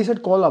 Security said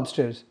call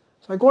upstairs.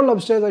 So I called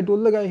upstairs, I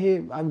told the guy, hey,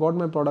 I've got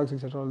my products,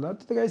 etc. all that.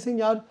 तो the guy saying,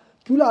 यार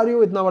क्यों ला रही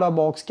हो इतना बड़ा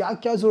बॉक्स, क्या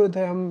क्या जरूरत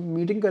है, हम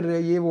मीटिंग कर रहे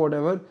हैं, ये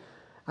whatever.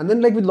 And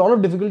then like with lot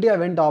of difficulty I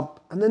went up,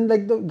 and then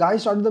like the guy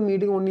started the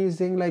meeting only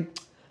saying like,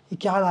 ये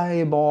क्या ला है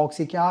ये बॉक्स,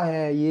 ये क्या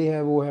है, ये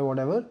है वो है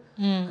whatever.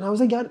 And I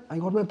was like, यार I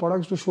got my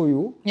products to show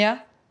you. Yeah.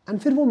 And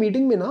फिर वो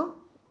मीटिंग में ना,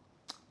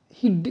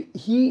 he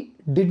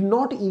did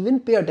not even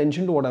pay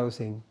attention to what I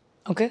was saying.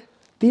 Okay.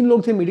 3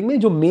 लोग थे मीटिंग में,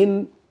 जो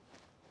मेन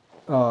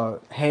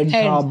हेड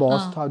था,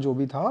 बॉस था, जो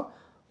भी था,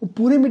 वो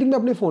पूरे मीटिंग में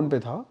अपने फोन पे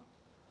था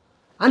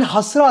एंड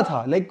हंस रहा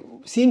था, like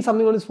seeing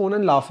something on his phone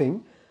and laughing.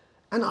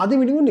 And आधी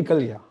मीटिंग में निकल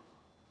गया.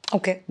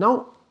 Okay. Now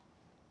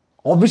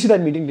obviously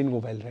that meeting didn't go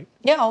well, right?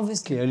 Yeah,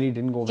 obviously. Clearly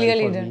didn't go well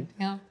Clearly for didn't.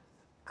 me. Yeah.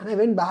 And I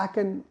went back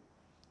and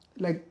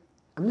like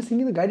I'm just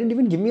thinking the guy didn't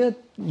even give me a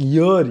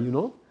year, you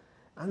know.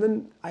 And then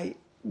I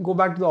go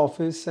back to the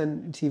office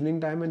and it's evening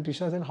time and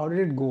Trisha said, how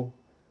did it go?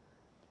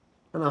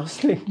 And I was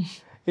like,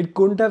 it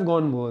couldn't have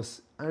gone worse.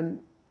 And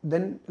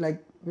then like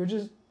we were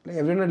just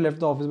like everyone had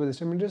left the office by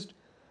this time and just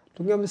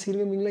looking up the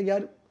ceiling and being like,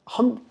 यार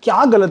हम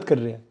क्या गलत कर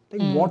रहे हैं?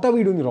 Like what are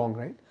we doing wrong,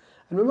 right?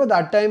 And remember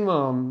that time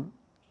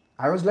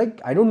I was like,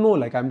 I don't know,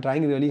 like I'm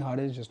trying really hard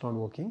and it's just not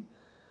working.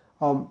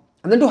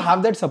 And then to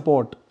have that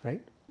support,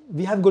 right?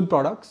 We have good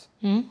products.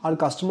 Our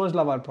customers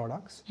love our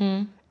products.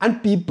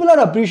 And people are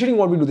appreciating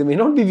what we do. They may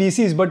not be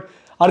VCs, but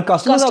our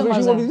customers are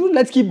appreciating what we do.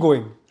 Let's keep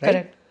going. Right?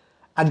 Correct.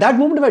 At that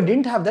moment, if I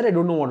didn't have that, I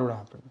don't know what would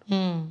happen.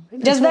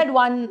 Right? Just that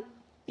one,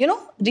 you know,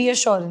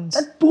 reassurance.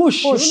 That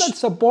push. You know,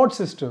 that support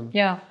system.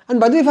 Yeah.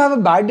 And by the way, if I have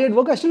a bad day at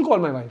work, I still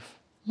call my wife.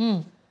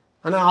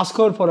 And I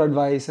ask her for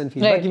advice and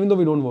feedback, Right. even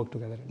though we don't work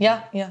together.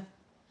 Yeah, yeah.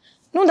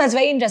 No, that's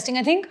very interesting.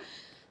 I think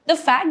the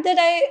fact that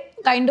I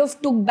kind of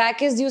took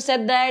back is you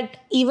said that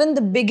even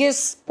the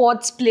biggest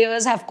sports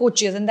players have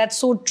coaches, and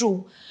that's so true.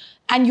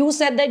 And you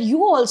said that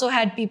you also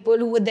had people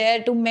who were there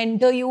to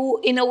mentor you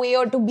in a way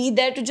or to be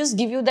there to just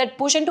give you that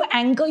push and to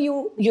anchor you,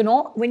 you know,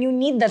 when you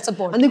need that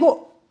support. And देखो,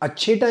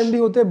 अच्छे time भी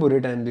होते हैं, बुरे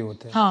time भी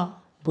होते हैं.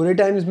 हाँ. बुरे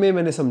टाइम्स में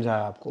मैंने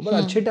समझाया आपको, पर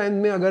अच्छे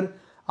टाइम में अगर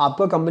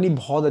आपका कंपनी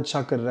बहुत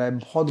अच्छा कर रहा है,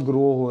 बहुत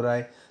ग्रो हो रहा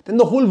है, then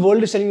the whole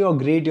world is telling you you're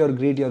great, you're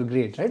great, you're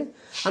great, right?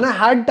 And I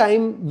had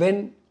time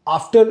when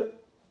after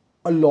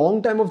a long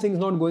time of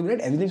things not going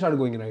right, everything started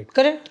going right.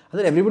 Correct. And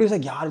then everybody was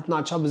like, यार इतना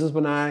अच्छा business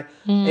बनाया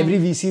है, every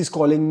VC is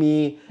calling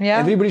me, Yeah.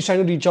 everybody's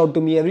trying to reach out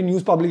to me, every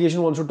news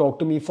publication wants to talk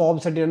to me,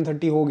 Forbes 30 under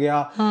 30 हो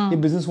गया,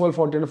 ये business world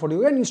 40 under 40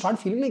 हो गया, and you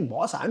start feeling like,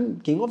 boss, I'm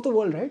king of the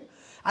world, right?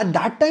 At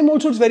that time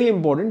also it's very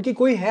important कि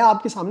कोई है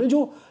आपके सामने जो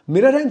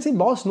mirror है and say,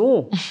 boss, no,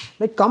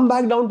 like come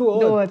back down to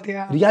earth.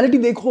 Yeah.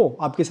 Reality देखो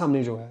आपके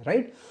सामने जो है,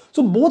 right?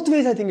 So both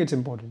ways I think it's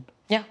important.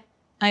 Yeah,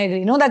 I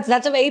agree. No,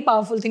 that's a very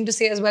powerful thing to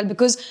say as well,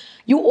 because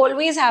you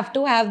always have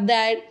to have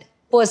that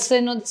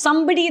person or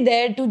somebody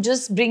there to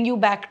just bring you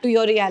back to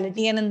your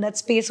reality and in that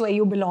space where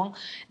you belong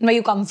and where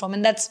you come from.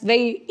 And that's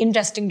very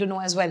interesting to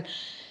know as well.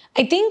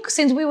 I think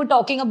since we were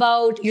talking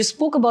about, you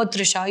spoke about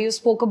Trisha, you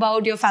spoke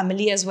about your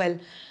family as well.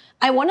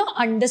 I want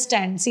to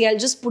understand, see, I'll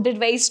just put it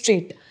very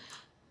straight.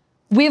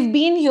 We've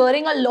been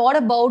hearing a lot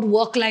about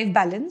work-life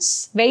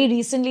balance. Very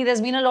recently,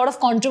 there's been a lot of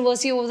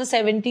controversy over the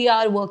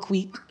 70-hour work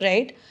week,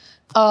 right?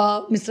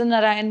 Mr.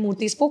 Narayan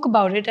Murthy spoke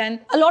about it and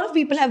a lot of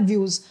people have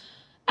views.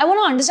 I want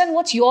to understand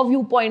what's your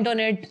viewpoint on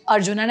it,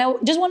 Arjun. And I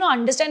just want to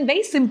understand,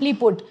 very simply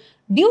put,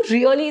 do you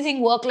really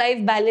think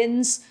work-life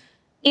balance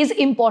is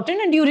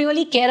important and do you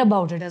really care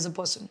about it as a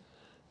person?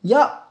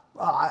 Yeah,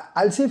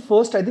 I'll say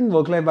first, I think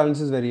work-life balance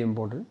is very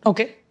important.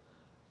 Okay.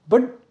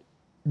 But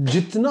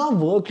जितना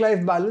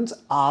work-life balance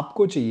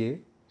आपको चाहिए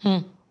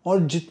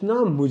और जितना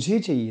मुझे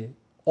चाहिए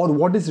और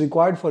what is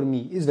required for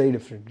me is very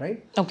different,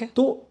 right? Okay.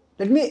 So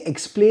let me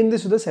explain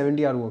this with a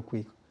 70-hour work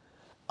week.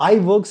 I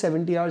work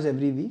 70 hours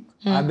every week.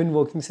 I've been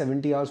working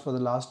 70 hours for the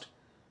last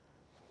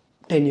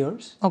 10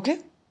 years. Okay.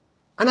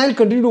 And I'll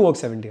continue to work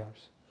 70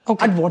 hours.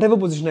 Okay. At whatever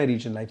position I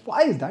reach in life.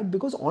 Why is that?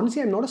 Because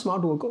honestly, I'm not a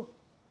smart worker.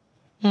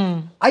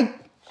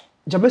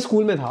 जब मैं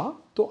school में था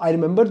तो I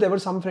remember there were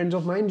some friends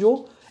of mine जो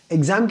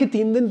exam के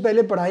 3 दिन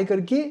पहले पढ़ाई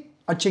करके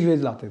अच्छे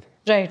ग्रेड्स लाते थे.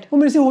 Right. वो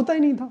मेरे से होता ही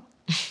नहीं था.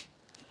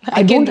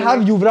 I don't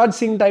have Yuvraj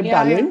Singh type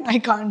talent. I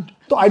can't.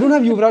 तो I don't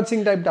have Yuvraj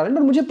Singh type talent.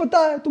 और मुझे पता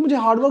है तो मुझे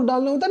हार्ड वर्क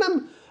डालना होता है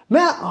ना.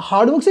 मैं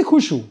हार्ड वर्क से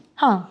खुश हूँ.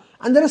 हाँ.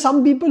 And there are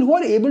some people who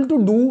are able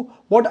to do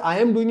what I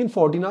am doing in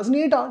 14 hours in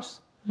 8 hours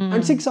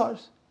and 6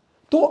 hours.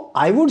 So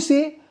I would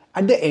say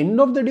at the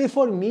end of the day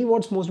for me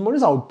what's most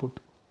important is output.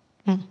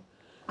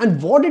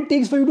 And what it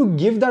takes for you to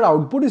give that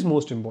output is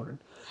most important.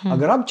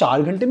 अगर आप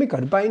 4 घंटे में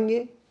कर पाएंगे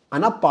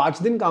और आप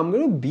 5 दिन काम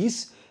करो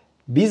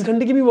 20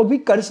 घंटे की भी वर्क भी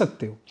कर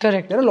सकते हो.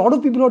 Correct. There are a lot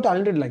of people who are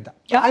talented like that.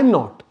 Yeah. I'm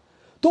not.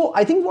 So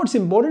I think what's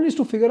important is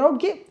to figure out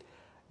कि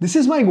this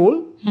is my goal.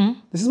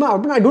 This is my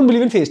output. I don't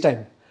believe in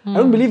FaceTime. I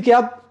don't believe कि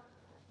आप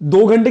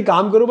 2 घंटे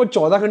काम करो पर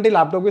 14 घंटे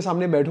laptop के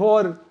सामने बैठो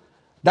और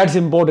that's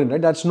important,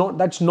 right?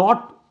 That's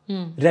not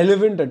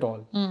relevant at all.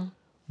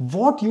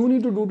 What you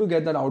need to do to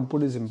get that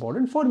output is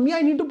important. For me,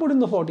 I need to put in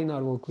the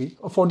 14-hour work week,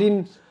 or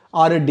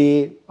 14-hour a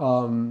day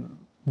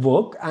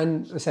work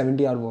and a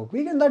 70-hour work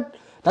week, and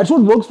that's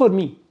what works for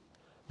me.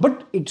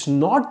 But it's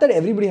not that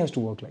everybody has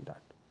to work like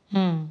that.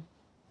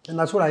 And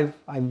that's what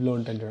I've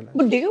learned and realized.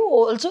 But do you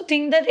also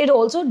think that it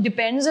also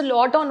depends a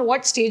lot on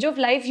what stage of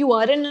life you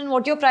are in and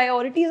what your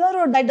priorities are,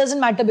 or that doesn't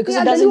matter because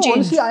it doesn't change?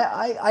 Honestly,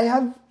 I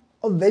have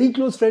a very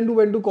close friend who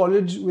went to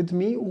college with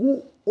me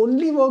who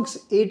only works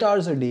 8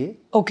 hours a day.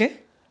 Okay.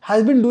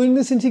 Has been doing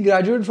this since he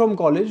graduated from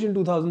college in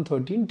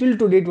 2013 till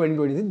today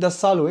 2023. 10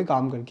 साल हुए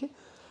काम करके.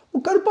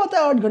 वो कर पाता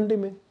है 8 घंटे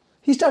में.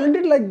 He's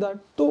talented like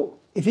that. So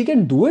if he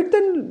can do it,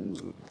 then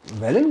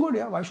well and good.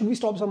 Yeah. Why should we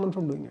stop someone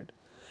from doing it?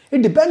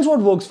 It depends what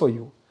works for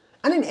you.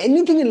 And in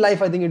anything in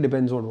life, I think it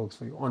depends what works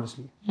for you,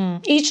 honestly.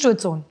 Each to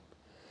its own.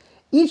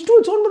 Each to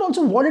its own, but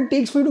also what it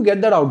takes for you to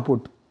get that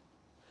output.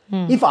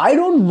 If I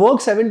don't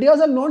work 70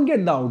 hours, I'll not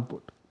get the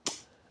output.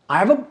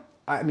 I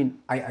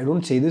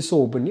don't say this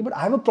so openly, but I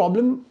have a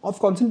problem of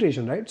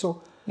concentration, right?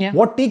 So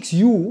what takes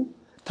you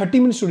 30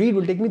 minutes to read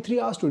will take me 3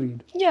 hours to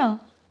read. Yeah.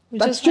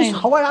 That's just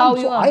how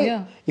I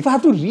am. If I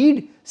have to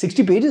read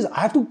 60 pages, I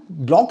have to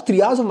block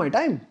 3 hours of my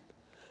time.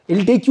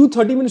 It'll take you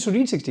 30 minutes to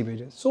read 60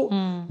 pages. So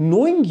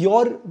knowing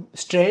your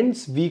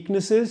strengths,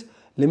 weaknesses,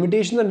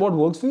 limitations and what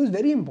works for you is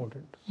very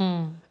important.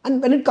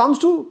 And when it comes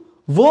to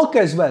work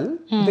as well,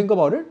 think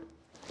about it,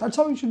 that's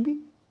how it should be.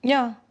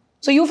 Yeah.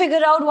 So you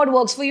figure out what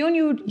works for you and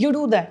you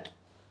do that.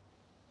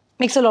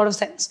 Makes a lot of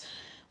sense.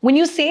 When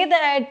you say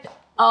that,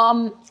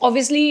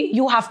 obviously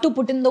you have to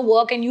put in the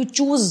work and you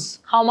choose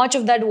how much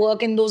of that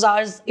work in those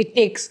hours it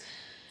takes.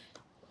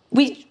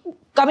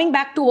 Coming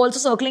back to also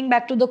circling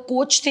back to the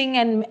coach thing,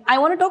 and I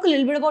want to talk a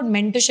little bit about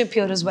mentorship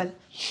here as well.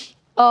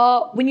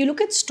 When you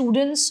look at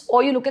students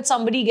or you look at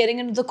somebody getting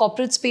into the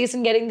corporate space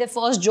and getting their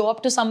first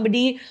job, to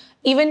somebody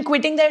even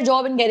quitting their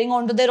job and getting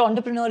onto their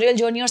entrepreneurial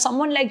journey, or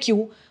someone like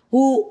you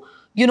who,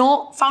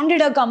 founded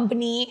a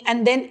company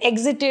and then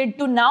exited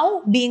to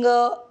now being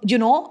a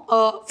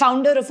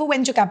founder of a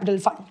venture capital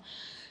fund.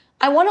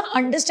 I want to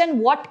understand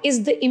what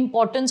is the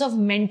importance of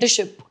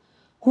mentorship.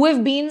 Who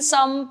have been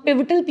some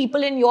pivotal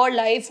people in your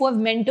life who have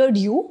mentored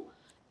you,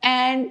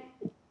 and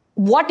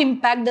what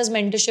impact does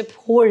mentorship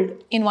hold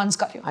in one's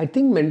career? I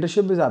think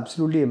mentorship is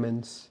absolutely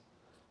immense.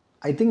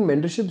 I think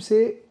mentorship से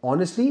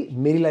honestly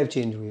मेरी life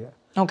change हुई है.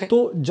 Okay.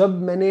 तो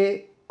जब मैंने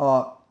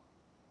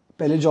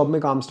पहले job में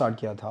काम स्टार्ट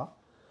किया था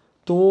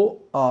तो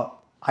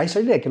I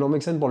studied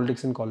economics and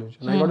politics in college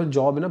and I got a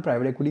job in a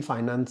private equity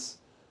finance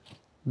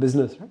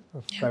business,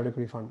 right? Private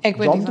equity fund.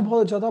 Job तो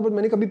बहुत अच्छा था but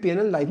मैंने कभी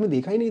P&L लाइफ में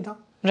देखा ही नहीं था.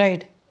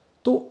 Right.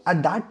 So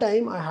at that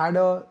time, I had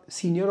a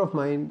senior of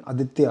mine,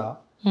 Aditya,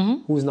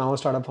 who is now a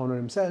startup founder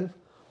himself,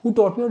 who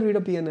taught me how to read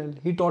a P&L.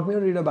 He taught me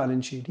how to read a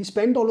balance sheet. He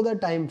spent all of that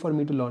time for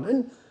me to learn.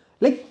 And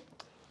like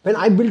when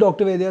I built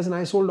Dr. Vaidya's and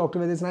I sold Dr.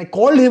 Vaidya's and I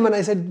called him and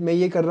I said, मैं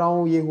ये कर रहा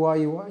हूँ, ये हुआ,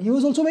 ये हुआ. He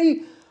was also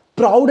very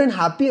proud and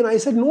happy. And I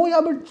said, no, yeah,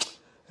 but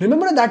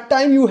remember at that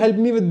time you helped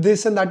me with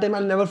this and that time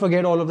I'll never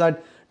forget all of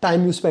that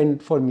time you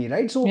spent for me,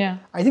 right? So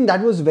I think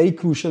that was very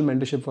crucial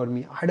mentorship for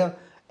me. I had a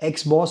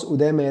ex-boss,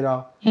 Uday Mehra,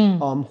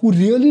 who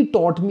really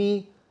taught me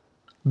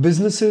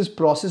businesses,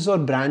 process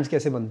और brands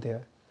कैसे बनते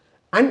हैं.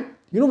 And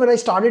when I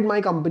started my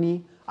company,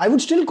 I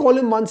would still call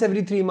him once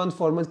every 3 months,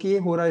 4 months कि ये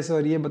हो रहा है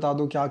sir, ये बता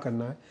दो क्या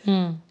करना है.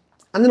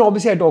 And then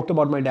obviously I talked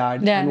about my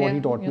dad and what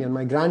he taught me and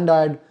my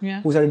granddad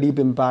who's had a deep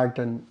impact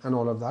and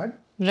all of that.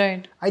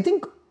 Right. I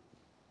think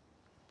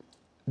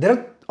there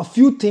are a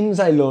few things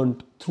I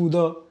learned through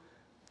the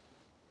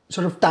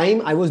sort of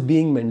time I was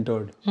being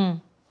mentored.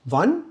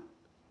 One,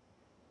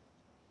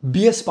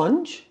 be a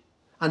sponge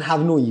and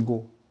have no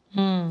ego.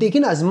 Take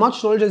in as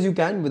much knowledge as you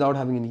can without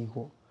having an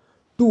ego.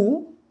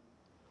 Two,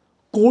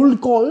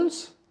 cold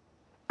calls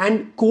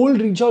and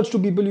cold reach outs to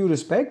people you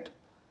respect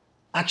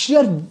actually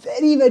are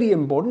very, very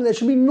important. There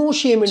should be no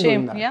shame in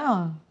doing that.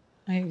 Yeah.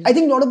 I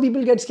think a lot of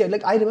people get scared.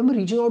 Like I remember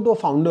reaching out to a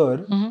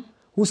founder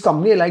whose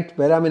company I liked,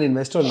 where I'm an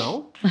investor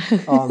now.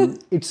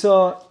 It's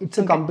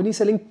a company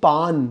selling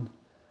pan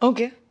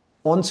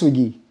on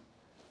Swiggy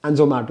and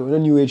Zomato in a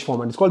new age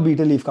format. It's called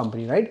Beetle Leaf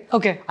Company, right?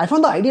 Okay. I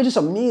found the idea just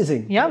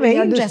amazing. Yeah, very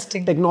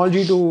interesting.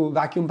 Technology to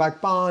vacuum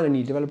pack pan, and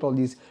he developed all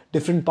these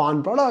different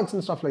pan products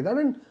and stuff like that.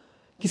 And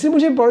किसी ने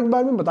मुझे product के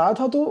बारे में बताया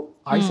था तो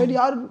I said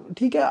यार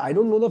ठीक है, I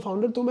don't know the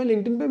founder, तो मैं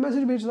लिंक्डइन पे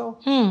मैसेज भेजता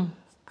हूँ.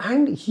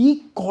 And he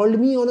called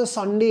me on a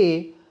Sunday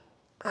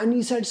and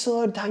he said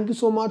sir thank you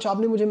so much,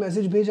 आपने मुझे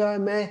मैसेज भेजा है,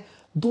 मैं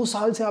 2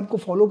 साल से आपको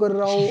फॉलो कर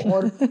रहा हूँ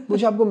और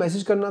मुझे आपको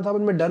मैसेज करना था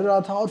बट मैं डर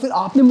रहा था और फिर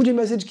आपने मुझे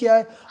मैसेज किया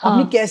है.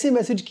 आपने कैसे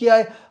मैसेज किया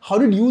है, how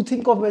did you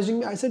think of messaging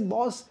me? I said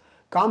boss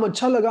काम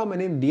अच्छा लगा,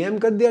 मैंने डीएम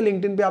कर दिया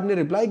लिंक्डइन पे, आपने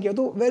रिप्लाई किया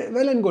तो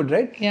well and good,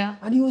 right?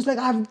 And he was like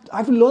I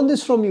have to learn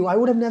this from you, I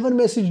would have never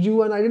messaged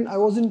you and I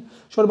wasn't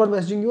sure about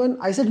messaging you. And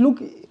I said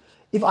look,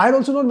 if I had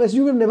also not messaged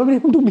you, we would have never been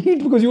able to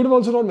meet because you would have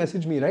also not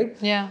messaged me,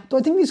 right? Yeah. So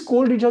I think these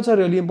cold reach outs are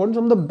really important.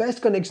 Some of the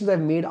best connections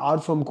I've made are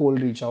from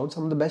cold reach outs.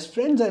 Some of the best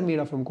friends I've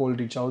made are from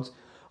cold reach outs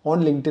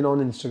on LinkedIn,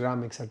 on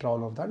Instagram, etc.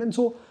 All of that. And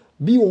so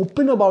be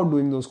open about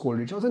doing those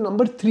cold reach outs. And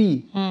number 3,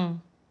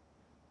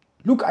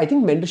 look, I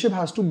think mentorship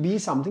has to be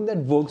something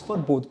that works for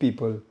both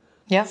people.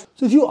 Yeah.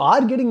 So if you are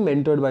getting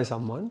mentored by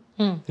someone,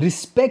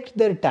 respect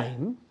their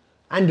time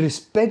and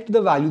respect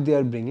the value they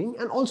are bringing,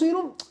 and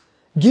also,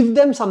 give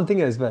them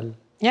something as well.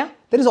 Yeah.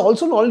 There is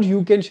also knowledge you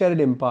can share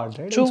and impart,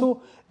 right? True. And so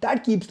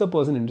that keeps the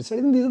person interested.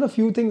 I think these are the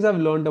few things I've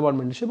learned about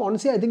mentorship.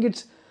 Honestly, I think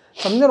it's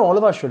something that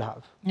all of us should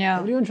have. Yeah.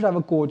 Everyone should have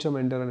a coach, a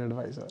mentor, an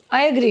advisor. I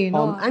agree.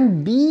 No. And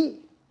be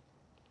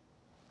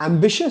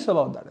ambitious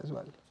about that as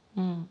well.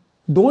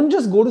 Don't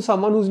just go to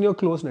someone who's in your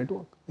close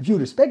network. If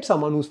you respect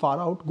someone who's far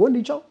out, go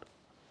and reach out.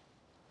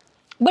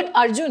 But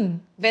Arjun,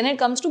 when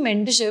it comes to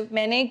mentorship,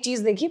 मैंने एक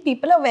चीज देखी,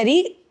 people are very,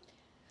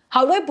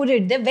 how do I put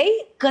it? They're very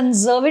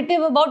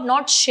conservative about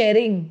not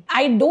sharing.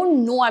 I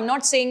don't know. I'm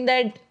not saying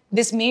that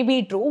this may be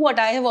true.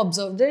 What I have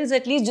observed is,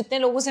 at least जितने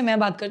लोगों से मैं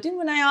बात करती हूँ,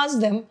 when I ask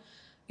them,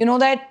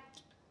 that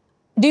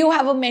do you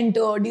have a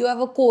mentor? Do you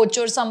have a coach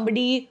or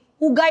somebody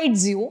who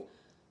guides you?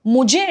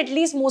 मुझे at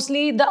least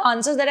mostly the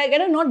answers that I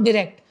get are not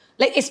direct.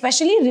 Like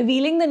especially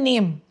revealing the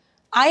name.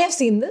 I have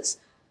seen this.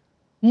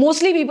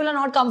 Mostly people are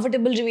not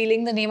comfortable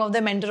revealing the name of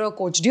their mentor or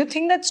coach. Do you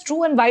think that's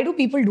true? And why do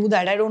people do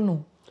that? I don't know.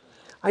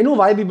 I know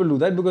why people do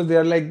that, because they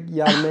are like,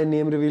 yaar, main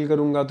name reveal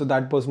karunga, so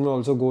that person will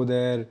also go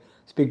there,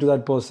 speak to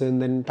that person,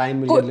 then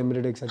time will get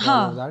limited, etc.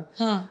 All of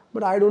that.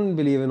 But I don't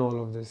believe in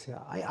all of this. Yeah,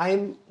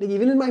 I'm like,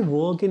 even in my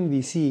work in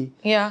VC,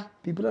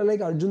 people are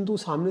like, Arjun, tu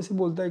samne se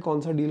bolta hai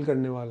kaun sa deal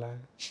karne wala hai.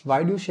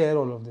 Why do you share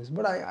all of this?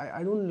 But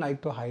I don't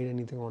like to hide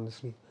anything,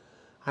 honestly.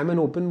 I'm an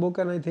open book,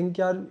 and I think,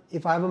 yaar,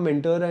 if I have a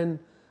mentor and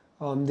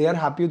they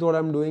are happy with what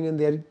I'm doing and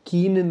they are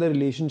keen in the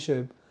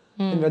relationship,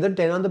 and whether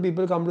 10 other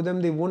people come to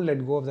them, they won't let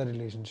go of that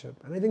relationship.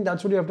 And I think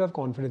that's what you have to have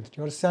confidence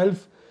in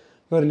yourself,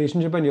 your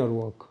relationship, and your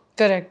work.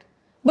 Correct.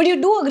 But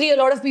you do agree a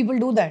lot of people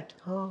do that.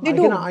 They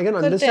do. I can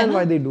understand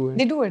why they do it.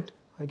 They do it.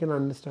 I can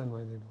understand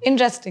why they do it.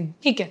 Interesting.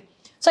 Okay.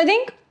 So I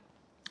think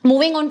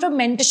moving on from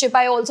mentorship,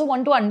 I also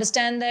want to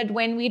understand that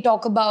when we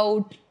talk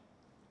about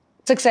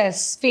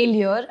success,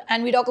 failure,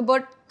 and we talk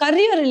about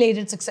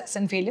career-related success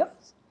and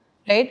failures,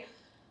 right?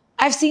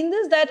 I've seen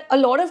this, that a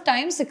lot of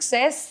times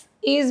success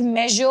is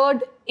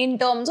measured in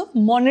terms of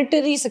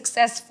monetary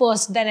success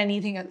first than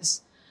anything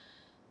else.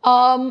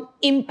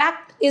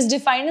 Impact is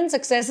defined and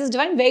success is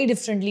defined very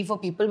differently for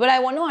people. But I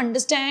want to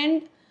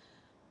understand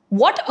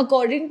what,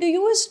 according to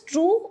you, is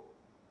true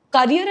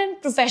career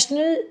and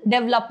professional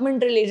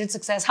development related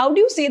success. How do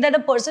you say that a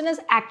person has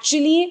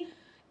actually,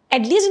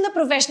 at least in the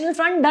professional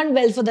front, done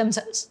well for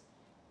themselves?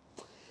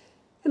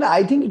 And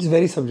I think it's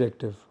very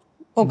subjective.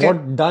 Okay.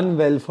 What done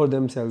well for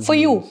themselves for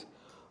means. You?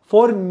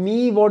 For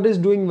me, what is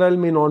doing well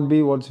may not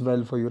be what's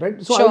well for you,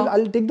 right? So sure.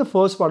 I'll take the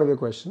first part of your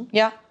question.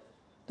 Yeah.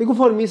 Because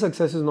for me,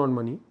 success is not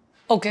money.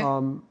 Okay.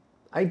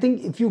 I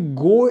think if you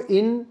go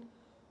in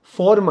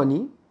for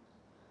money,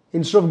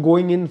 instead of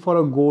going in for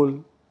a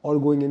goal or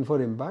going in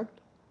for impact,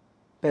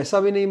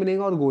 पैसा भी नहीं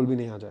मिलेगा और goal भी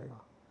नहीं आ जाएगा,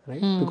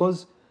 right?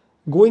 Because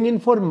going in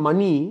for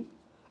money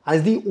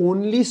as the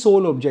only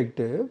sole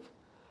objective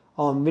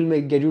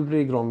will get you to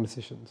take wrong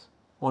decisions.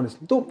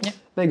 Honestly. तो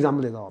मैं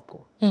एग्जाम्पल देता हूँ आपको.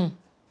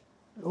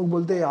 लोग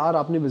बोलते हैं यार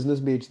आपने बिजनेस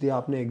बेच दिया,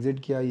 आपने एग्जिट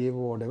किया, ये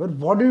वो whatever.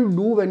 What do you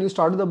do when you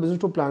start the business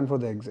to plan for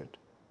the exit?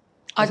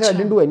 I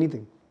didn't do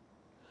anything.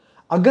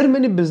 अगर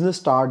मैंने बिजनेस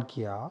स्टार्ट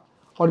किया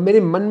और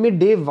मेरे मन में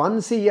डे 1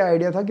 से ये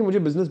आइडिया था कि मुझे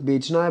बिजनेस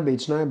बेचना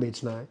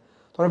है,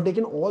 तो I have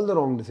taken all the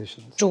wrong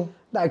decisions.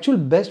 The actual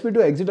best way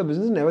to exit a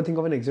business, never think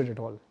of an exit at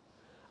all.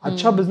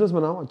 अच्छा बिजनेस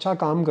बनाओ, अच्छा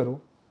काम करो,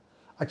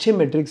 अच्छे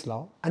मेट्रिक्स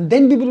लाओ, and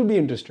then people will be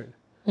interested.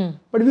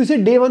 But if you से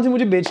day 1 से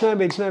मुझे बेचना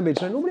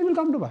है, nobody will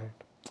come to buy it.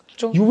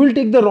 True. You will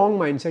take the wrong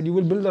mindset, you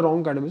will build the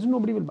wrong kind of business,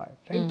 nobody will buy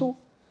it, right? So,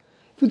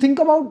 if you think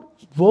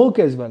about work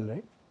as well,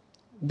 right?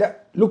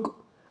 Look,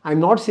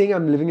 I'm not saying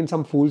I'm living in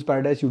some fool's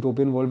paradise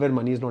utopian world where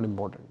money is not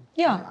important.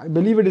 Yeah. I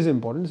believe it is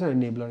important, it's an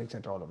enabler,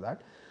 etc., all of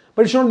that.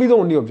 But it should not be the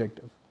only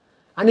objective.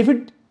 And if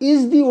it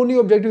is the only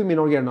objective, you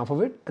may not get enough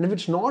of it. And if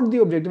it's not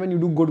the objective and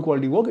you do good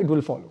quality work, it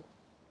will follow.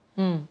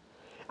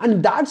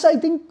 And that's, I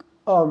think,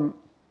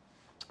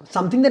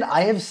 something that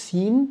I have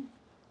seen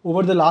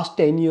over the last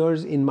 10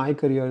 years in my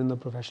career in the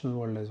professional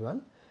world as well.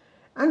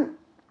 And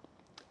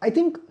I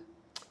think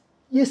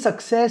ये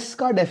success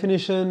का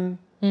definition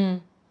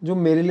जो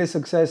मेरे लिए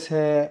success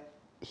है,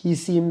 he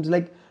seems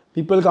like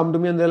people come to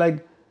me and they're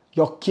like,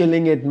 you're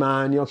killing it,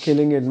 man, you're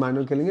killing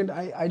it.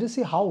 I just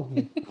say, how?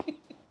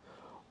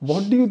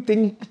 What do you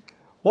think?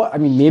 What, I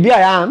mean, maybe I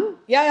am.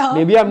 Yeah.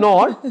 Maybe I'm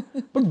not.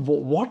 But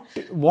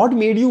what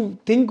made you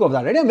think of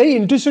that, right? I'm very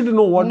interested to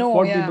know what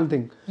people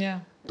think. Yeah.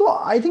 So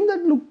I think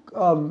that,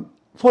 look,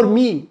 for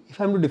me, if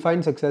I'm to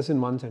define success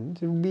in one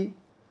sentence, it would be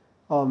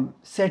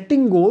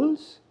setting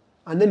goals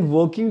and then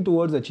working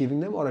towards achieving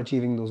them or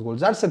achieving those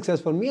goals. That's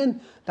success for me, and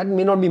that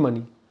may not be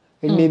money.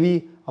 It may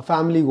be a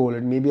family goal,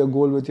 it may be a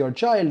goal with your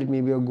child, it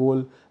may be a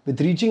goal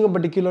with reaching a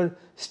particular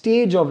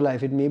stage of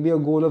life, it may be a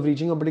goal of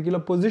reaching a particular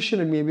position,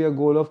 it may be a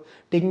goal of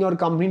taking your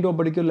company to a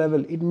particular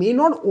level. It may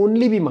not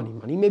only be money,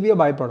 money may be a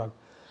byproduct.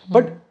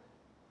 But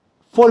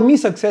for me,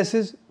 success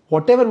is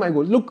whatever my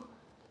goal. Look,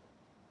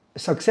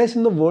 success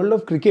in the world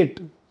of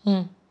cricket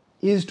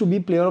is to be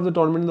player of the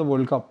tournament in the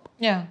World Cup.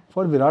 Yeah.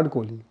 For Virat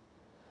Kohli.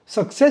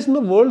 Success in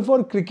the world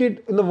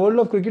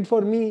of cricket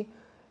for me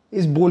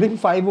is bowling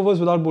 5 overs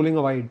without bowling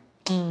a wide.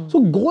 So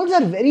goals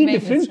are very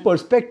different.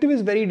 Perspective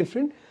is very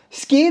different.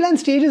 Scale and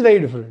stage is very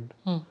different.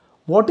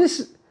 What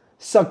is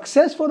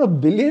success for a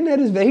billionaire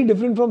is very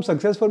different from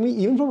success for me,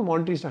 even from a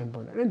monetary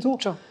standpoint. And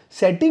so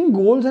setting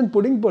goals and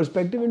putting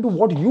perspective into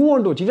what you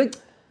want to achieve. Like,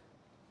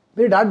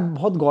 मेरे dad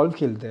बहुत golf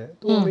खेलते हैं,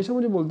 तो हमेशा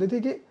मुझे बोलते थे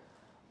कि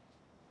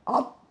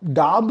आप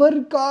डाबर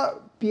का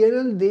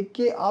पीएनएल देख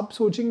के आप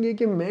सोचेंगे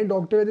कि मैं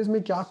डॉक्टर वैद्य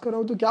में क्या कर रहा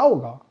हूँ तो क्या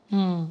होगा?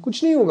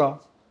 कुछ नहीं होगा.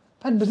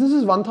 That business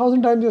is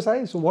 1000 times your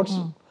size. So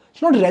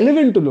it's not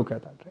relevant to look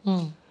at that.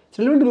 Right? It's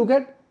relevant to look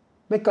at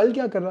मैं कल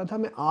क्या कर रहा था,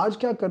 मैं आज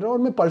क्या कर रहा हूँ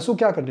और मैं परसों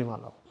क्या करने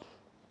वाला हूँ.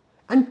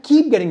 And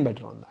keep getting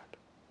better on that.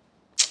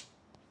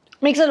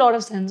 Makes a lot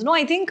of sense. No,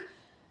 I think,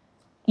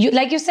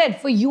 like you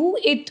said, for you,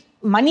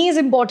 money is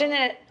important,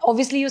 and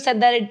obviously you said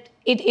that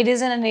it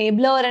is an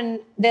enabler and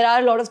there are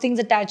a lot of things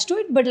attached to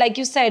it. But like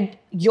you said,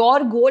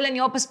 your goal and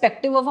your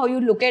perspective of how you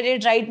look at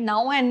it right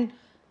now and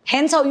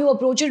hence how you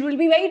approach it will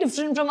be very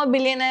different from a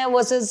billionaire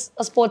versus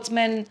a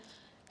sportsman.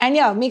 And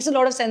yeah, makes a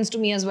lot of sense to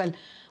me as well.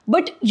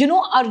 But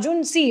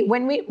Arjun, see,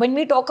 when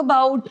we talk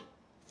about,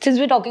 since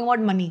we're talking about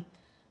money,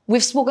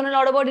 we've spoken a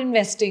lot about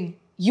investing.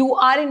 You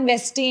are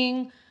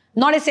investing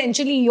not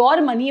essentially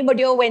your money, but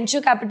your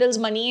venture capital's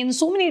money in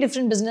so many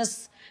different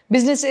businesses,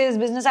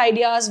 business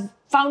ideas,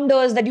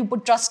 founders that you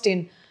put trust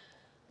in.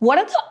 What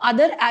are the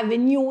other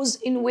avenues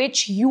in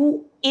which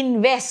you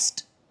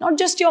invest? Not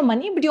just your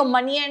money, but your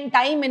money and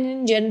time and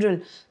in general.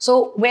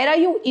 So where are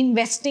you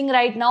investing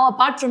right now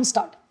apart from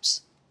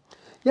startups?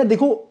 Yeah,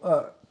 देखो,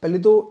 पहले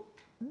तो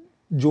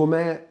जो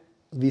मैं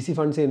VC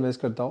fund से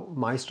invest करता हूँ,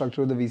 my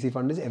structure of the VC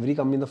fund is every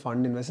company in the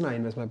fund invests and I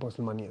invest my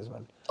personal money as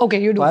well.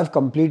 Okay, you do. So I have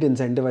complete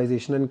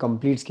incentivization and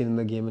complete skin in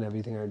the game in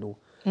everything I do.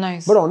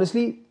 Nice. But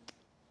honestly,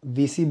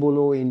 VC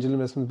bolo, angel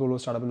investment bolo,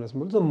 startup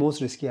investment bolo, is the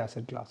most risky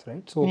asset class,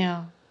 right? So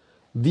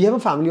we have a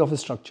family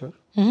office structure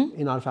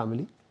in our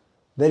family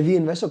where we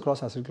invest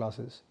across asset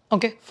classes.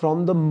 Okay.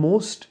 From the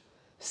most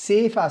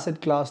safe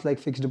asset class like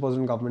fixed deposit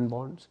and government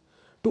bonds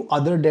to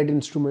other debt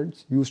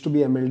instruments. Used to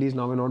be MLDs,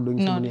 now we're not doing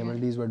so many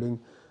MLDs, we're doing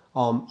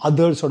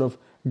other sort of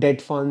debt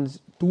funds,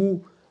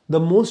 to the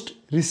most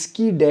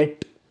risky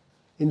debt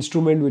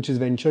instrument, which is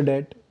venture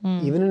debt.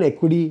 Even in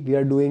equity, we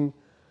are doing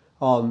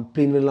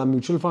plain vanilla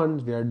mutual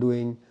funds, we are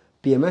doing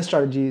PMS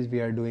strategies, we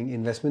are doing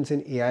investments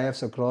in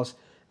AIFs across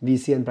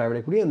VC and private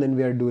equity, and then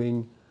we are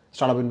doing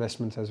startup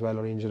investments as well,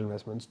 or angel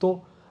investments.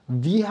 So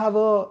we have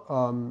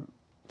a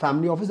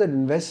family office that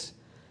invests.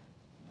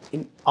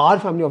 In our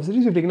family office,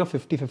 we've taken a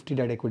 50-50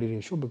 debt equity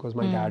ratio because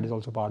my dad is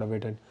also part of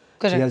it, and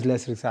he has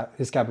less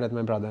risk capital than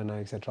my brother and I,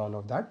 etc. All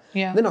of that.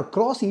 Yeah. Then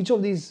across each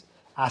of these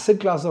asset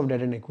classes of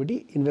debt and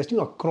equity, investing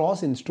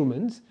across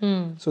instruments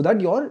so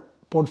that your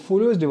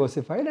portfolio is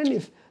diversified, and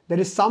if there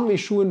is some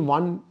issue in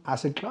one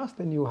asset class,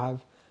 then you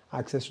have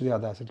access to the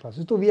other asset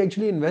classes. So we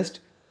actually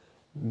invest.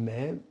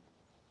 मैं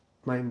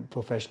my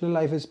professional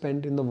life is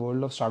spent in the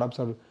world of startups.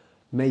 और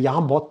मैं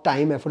यहाँ बहुत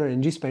time, effort and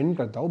energy spend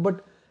करता हूँ.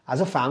 But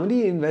as a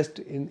family, invest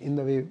in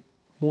the way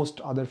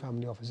most other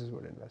family offices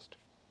would invest.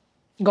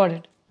 Got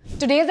it.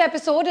 Today's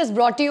episode is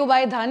brought to you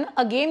by Dhan,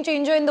 a game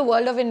changer in the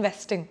world of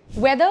investing.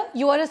 Whether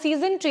you are a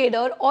seasoned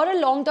trader or a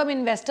long-term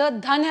investor,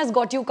 Dhan has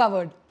got you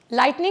covered.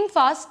 Lightning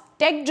fast,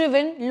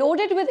 tech-driven,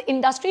 loaded with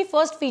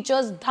industry-first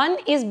features, Dhan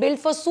is built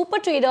for super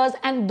traders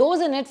and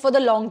those in it for the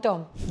long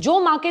term. जो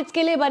markets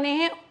के लिए बने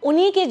हैं,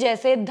 उन्हीं के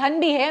जैसे Dhan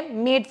भी है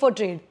made for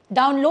trade.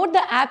 Download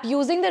the app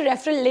using the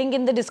referral link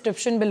in the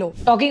description below.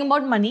 Talking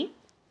about money,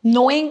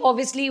 knowing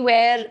obviously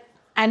where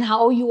and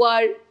how you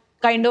are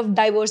kind of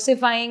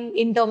diversifying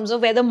in terms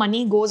of where the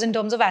money goes in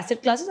terms of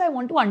asset classes, I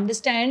want to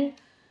understand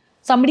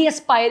somebody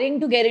aspiring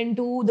to get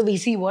into the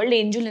VC world,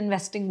 angel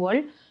investing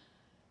world.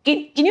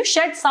 Can you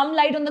shed some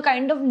light on the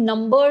kind of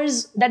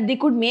numbers that they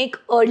could make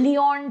early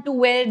on to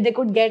where they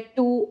could get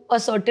to a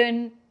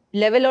certain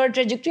level or a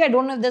trajectory? I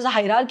don't know if there's a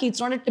hierarchy. It's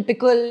not a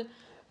typical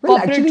well,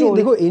 corporate actually, role.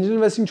 देखो angel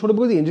investing छोड़ो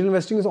because angel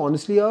investing is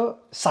honestly a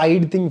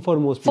side thing for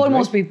most people. For right?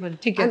 most people,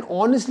 ठीक है. And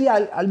honestly,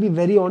 I'll be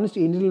very honest.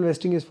 Angel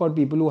investing is for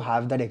people who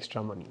have that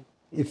extra money.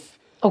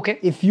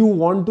 If you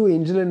want to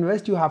angel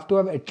invest, you have to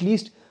have at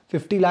least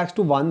 50 lakhs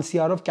to 1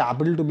 CR of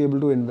capital to be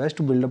able to invest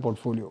to build a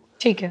portfolio.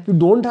 ठीक है. You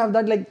don't have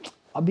that like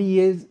अभी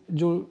ये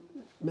जो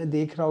मैं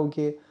देख रहा हूँ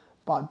कि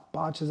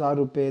 5,000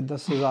 रुपए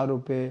 10,000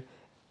 रुपए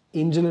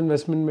angel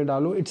investment में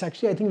डालो, it's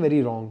actually I think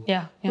very wrong.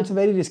 Yeah. It's a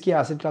very risky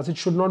asset class. It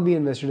should not be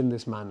invested in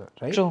this manner,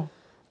 right? True.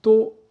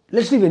 So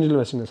let's leave angel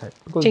investing aside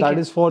because ठीक that है.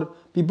 is for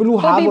people who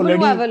have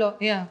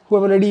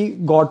already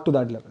got to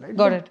that level, right?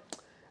 Got it.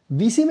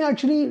 VC में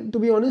actually, to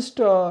be honest,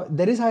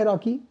 there is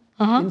hierarchy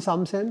in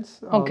some sense.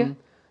 Okay.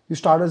 You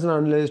start as an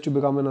analyst, you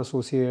become an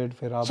associate,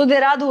 फिर आप So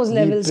there are those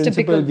levels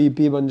principal typical.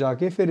 VP बन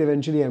जाके फिर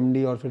eventually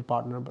MD और फिर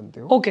partner बनते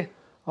हो. Okay.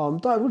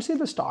 So I would say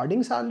the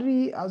starting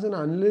salary as an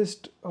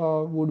analyst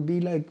would be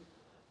like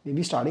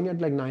maybe starting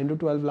at like 9 to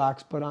 12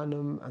 lakhs per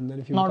annum, and then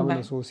if you Not become an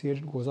bad. associate,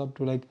 it goes up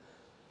to like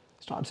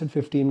starts at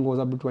 15, goes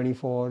up to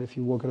 24. If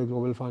you work at a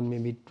global fund,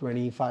 maybe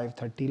 25,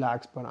 30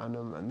 lakhs per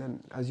annum, and then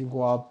as you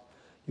go up,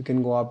 you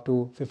can go up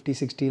to 50,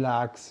 60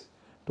 lakhs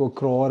to a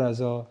crore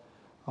as a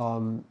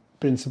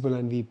principal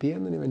and VP,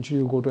 and then eventually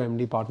you go to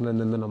MD partner, and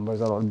then the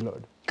numbers are all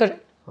blurred.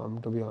 Correct.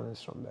 To be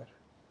honest, from there.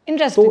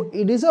 Interesting. So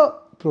it is a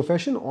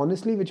profession,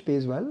 honestly, which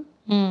pays well.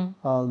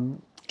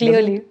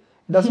 Clearly.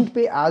 Doesn't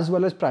pay as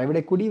well as private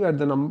equity, where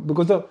the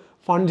because the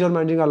funds you're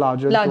managing are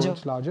larger. So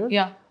it's larger.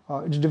 Yeah.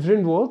 It's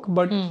different work,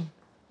 but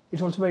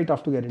it's also very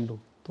tough to get into.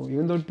 So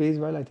even though it pays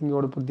well, I think you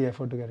got to put the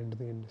effort to get into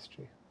the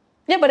industry.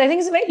 Yeah, but I think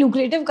it's a very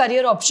lucrative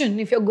career option.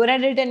 If you're good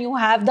at it and you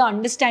have the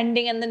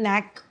understanding and the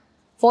knack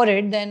for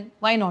it, then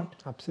why not?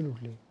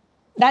 Absolutely.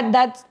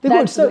 That's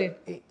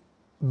great.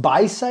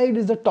 Buy side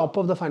is the top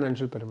of the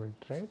financial pyramid,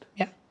 right?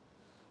 Yeah.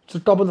 So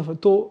top of the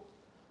so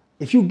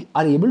if you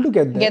are able to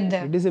get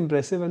there, it is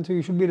impressive, and so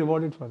you should be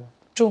rewarded for that.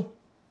 True.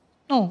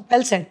 No,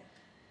 well said.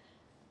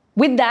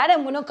 With that,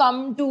 I'm going to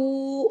come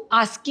to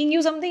asking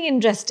you something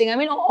interesting. I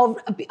mean,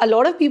 a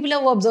lot of people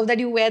have observed that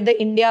you wear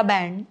the India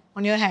band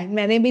on your hand.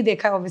 मैंने भी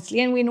देखा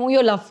obviously, and we know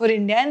your love for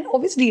India. And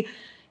obviously,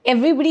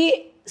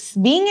 everybody,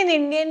 being an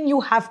Indian,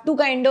 you have to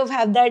kind of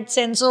have that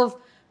sense of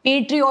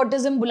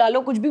patriotism. बुला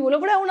लो, कुछ भी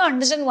बोलो. But I want to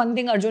understand one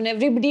thing, Arjun.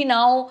 Everybody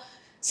now,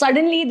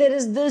 suddenly there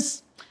is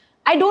this.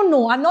 I don't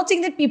know. I'm not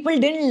saying that people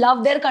didn't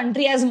love their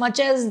country as much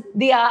as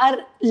they are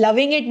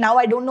loving it now.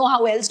 I don't know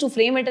how else to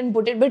frame it and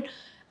put it, but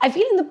I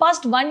feel in the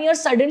past 1 year,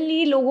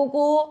 suddenly लोगों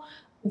को,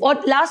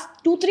 what last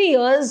 2-3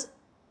 years,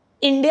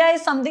 India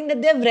is something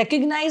that they've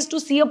recognized to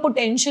see a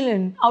potential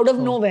in out of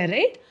nowhere,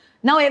 right?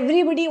 Now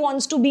everybody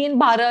wants to be in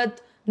Bharat,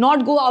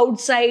 not go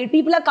outside.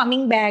 People are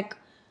coming back.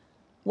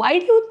 Why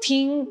do you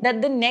think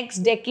that the next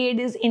decade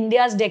is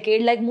India's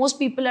decade? Like most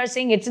people are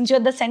saying it, since you're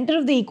at the center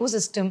of the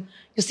ecosystem,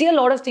 you see a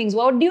lot of things.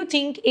 What do you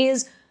think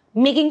is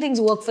making things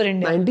work for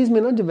India? 90s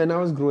में ना, when I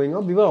was growing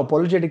up, we were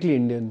apologetically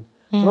Indian.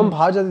 जब हम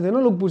बाहर जाते थे ना,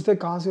 लोग पूछते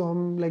कहाँ से हो,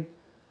 हम like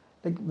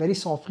very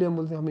softly हम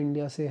बोलते हम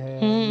इंडिया से हैं,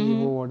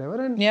 ये वो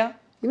whatever, and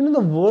even in the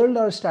world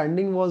our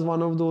standing was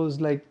one of those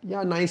like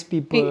nice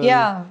people,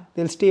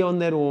 they'll stay on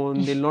their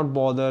own, they'll not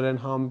bother and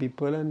harm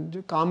people, and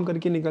जो काम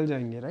करके निकल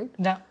जाएंगे,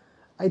 right?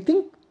 I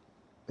think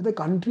the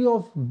country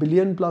of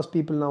billion plus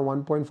people now,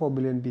 1.4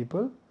 billion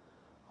people,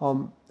 I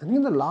think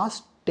in the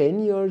last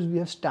 10 years we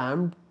have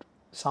stamped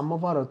some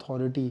of our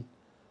authority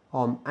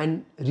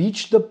and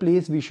reached the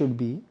place we should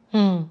be.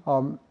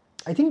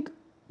 I think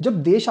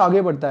जब देश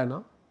आगे बढ़ता है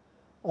ना,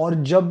 और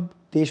जब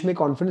देश में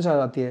कॉन्फिडेंस आ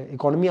जाती है,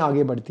 इकोनॉमी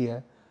आगे बढ़ती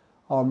है,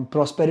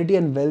 prosperity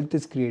and wealth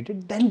is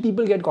created, then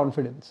people get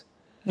confidence.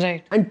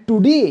 Right. And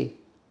today,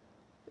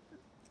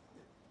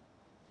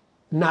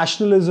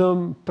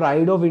 nationalism,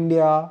 pride of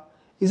India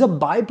is a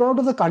byproduct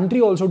of the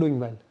country also doing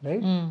well,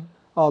 right?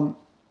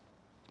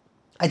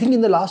 I think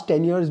in the last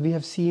 10 years, we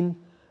have seen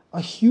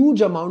a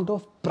huge amount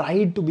of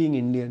pride to being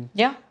Indian.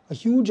 Yeah. A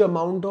huge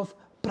amount of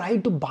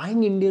pride to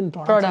buying Indian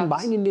products and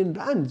buying Indian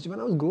brands. When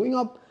I was growing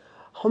up,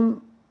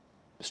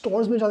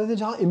 stores में जाते थे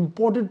जहाँ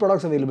imported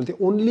products available थे,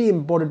 only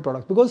imported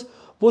products, because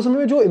वो समय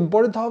में जो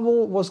imported था वो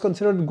वॉज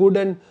कंसिडर्ड गुड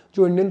एंड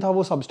जो इंडियन था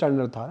वो सब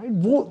स्टैंडर्ड था, राइट?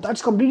 वो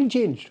that's completely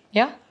changed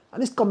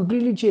and it's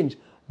completely change.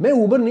 मैं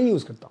ऊबर नहीं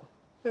यूज़ करता हूँ,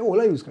 मैं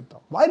ओला यूज़ करता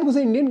हूँ. वाई? बिकॉज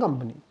इंडियन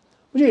कंपनी,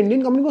 मुझे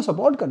इंडियन कंपनी को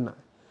सपोर्ट करना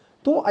है.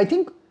 तो आई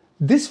थिंक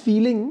दिस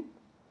फीलिंग,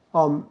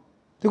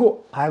 देखो,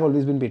 I have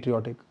always been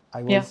patriotic.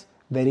 I was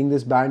wearing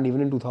this band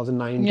even in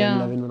 2009, 10,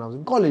 11 when I was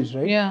in college,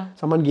 right? Yeah.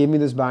 Someone gave me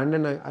this band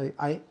and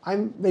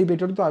I'm very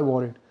patriotic, so I wore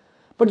it.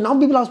 But now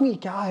people ask me,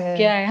 क्या है?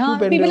 हाँ,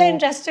 people are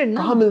interested,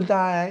 ना? कहाँ मिलता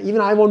है?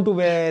 Even I want to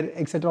wear,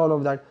 etc. All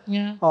of that.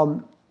 Yeah.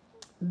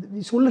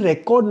 We sold a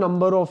record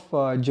number of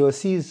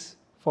jerseys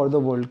for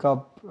the World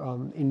Cup,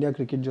 India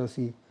cricket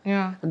jersey.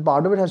 Yeah. And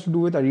part of it has to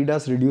do with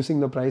Adidas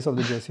reducing the price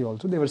of the jersey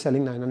also. They were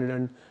selling 900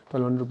 and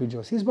 1200 rupee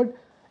jerseys, but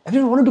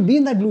everyone wanted to be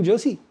in that blue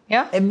jersey.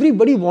 Yeah.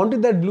 Everybody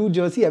wanted that blue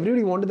jersey.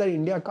 Everybody wanted that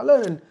India color,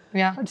 and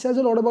yeah, that says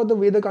a lot about the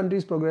way the country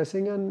is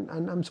progressing.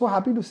 And I'm so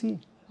happy to see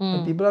that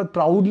people are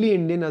proudly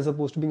Indian as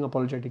opposed to being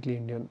apologetically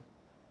Indian.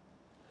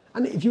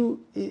 And if you,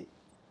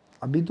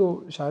 अभी तो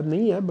शायद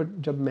नहीं है, but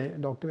जब मैं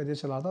doctor वैद्य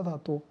चलाता था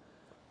तो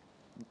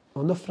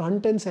on the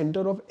front and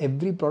center of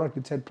every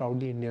product it said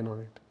proudly Indian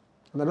on it.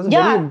 And that was a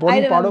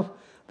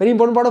very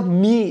important part of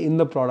me in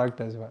the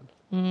product as well.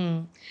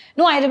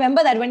 No, I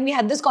remember that when we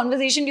had this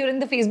conversation during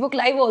the Facebook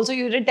Live also,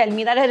 you did tell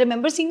me that. I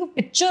remember seeing a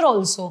picture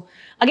also.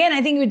 Again,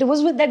 I think it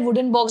was with that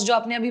wooden box jo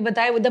aapne abhi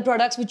bataya, with the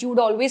products which you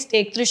would always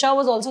take. Trisha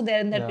was also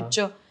there in that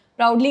picture.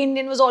 Proudly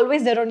Indian was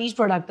always there on each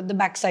product at the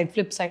back side,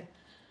 flip side.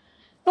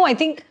 No, I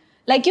think,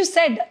 like you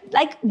said,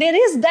 like there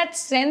is that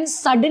sense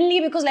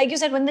suddenly, because like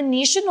you said, when the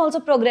nation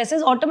also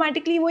progresses,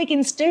 automatically wo ek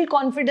instilled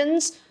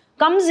confidence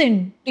comes in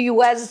to you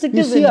as a citizen.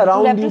 You see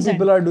around you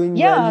people are doing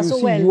well. You so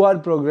see you are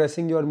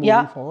progressing, you are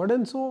moving forward,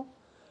 and so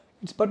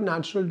it's but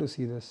natural to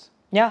see this.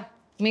 Yeah,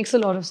 makes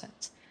a lot of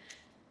sense.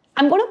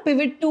 I'm going to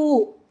pivot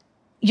to,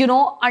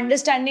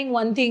 understanding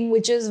one thing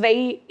which is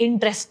very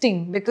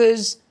interesting,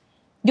 because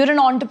you're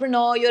an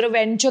entrepreneur, you're a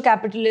venture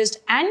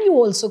capitalist, and you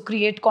also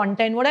create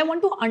content. What I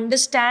want to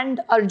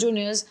understand, Arjun,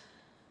 is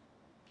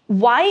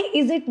why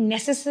is it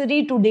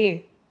necessary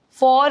today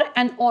for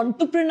an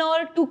entrepreneur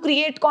to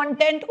create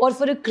content or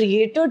for a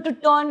creator to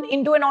turn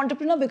into an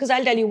entrepreneur? Because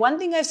I'll tell you, one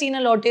thing I've seen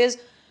a lot is,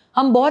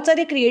 हम बहुत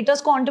सारे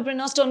creators को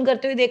entrepreneurs turn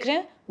करते हुए देख रहे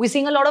हैं. We're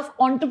seeing a lot of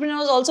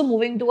entrepreneurs also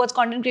moving towards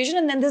content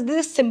creation, and then there's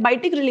this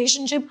symbiotic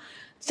relationship,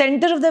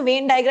 center of the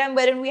Venn diagram,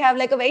 wherein we have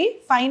like a very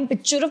fine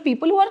picture of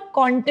people who are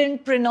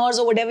contentpreneurs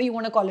or whatever you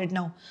want to call it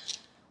now.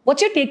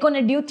 What's your take on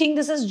it? Do you think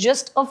this is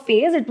just a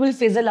phase, it will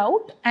fizzle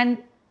out, and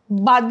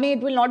बाद में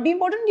it will not be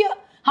important? Yeah.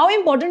 How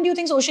important do you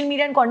think social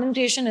media and content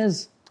creation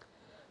is?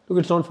 Look,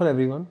 it's not for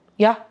everyone.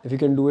 Yeah. If you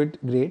can do it,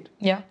 great.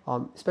 Yeah.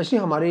 Especially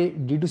हमारे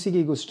D2C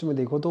के ecosystem में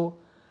देखो तो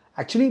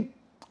actually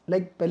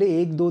like पहले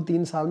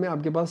 1-2-3 साल में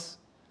आपके पास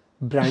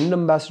brand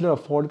ambassador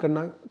afford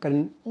करना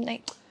नहीं,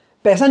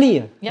 पैसा नहीं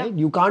है. Yeah. Right?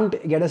 You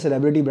can't get a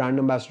celebrity brand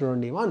ambassador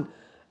on day one.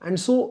 And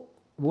so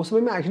वो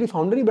समय में actually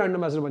founder ही brand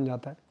ambassador बन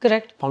जाता है.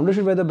 Correct. Founder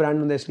should wear the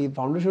brand on their sleeve.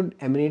 Founder should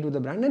emanate with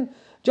the brand. And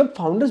जब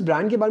founders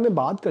brand के बारे में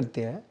बात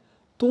करते हैं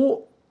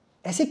तो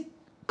ऐसे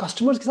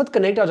customers के साथ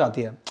connect आ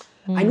जाती है.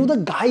 I know the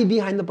guy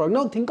behind the product.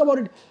 Now think about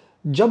it.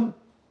 जब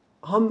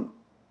हम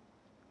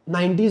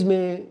 90s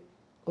में,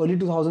 early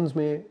 2000s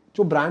में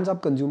जो brands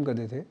आप consume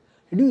करते थे,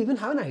 did you even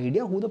have an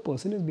idea who the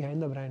person is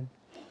behind the brand?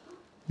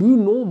 Do you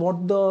know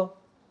what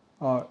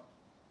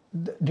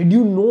did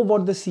you know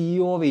what the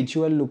CEO of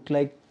HUL looked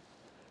like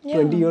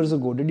 20 years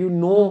ago? Did you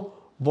know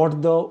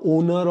what the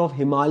owner of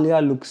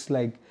Himalaya looks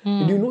like?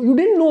 Did you know? You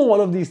didn't know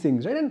all of these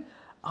things, right? And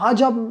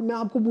आज आप मैं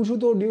आपको पूछूं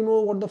तो do you know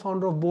what the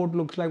founder of Boat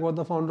looks like, what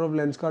the founder of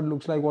Lenskart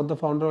looks like, what the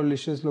founder of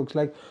Licious looks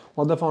like,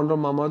 what the founder of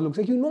Mamaearth looks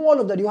like? You know all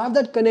of that. You have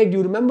that connect.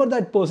 You remember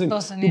that person.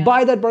 You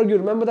buy that product. You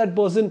remember that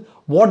person.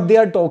 What they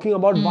are talking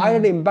about. Why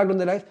had an impact on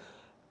their life.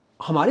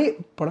 हमारे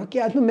product के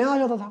ads में मैं आ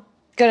जाता था.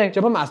 Correct.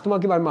 जब हम asthma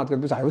के बारे में बात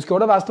करते थे, I was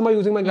cured of asthma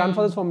using my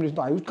grandfather's formulation.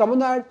 So I would come on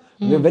that.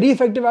 They're very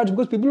effective ads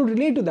because people would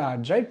relate to the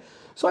ads, right?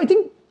 So I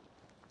think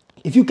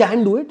if you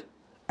can do it,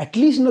 at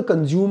least in a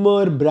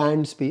consumer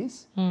brand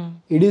space,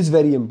 it is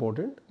very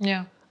important.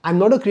 Yeah. I'm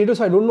not a creator,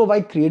 so I don't know why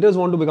creators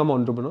want to become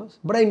entrepreneurs.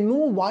 But I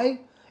know why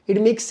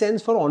it makes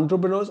sense for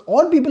entrepreneurs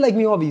or people like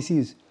me or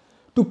VCs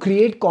to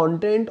create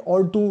content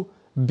or to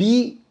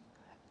be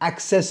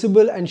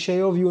accessible and share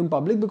your view in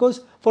public. Because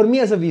for me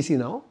as a VC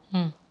now,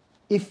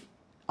 if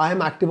I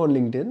am active on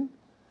LinkedIn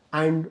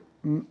and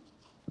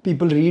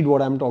people read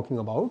what I'm talking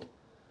about,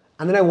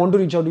 and then I want to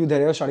reach out to you,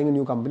 there you're starting a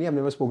new company, I've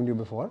never spoken to you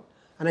before,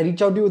 and I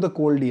reach out to you with a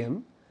cold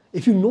DM,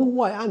 if you know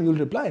who I am, you'll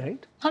reply,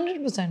 right?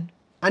 100%.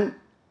 And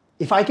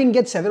if I can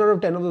get 7 out of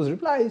 10 of those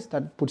replies,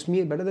 that puts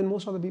me better than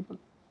most other people.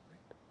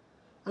 Right?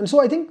 And so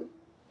I think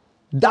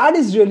that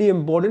is really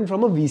important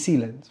from a VC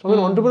lens. From an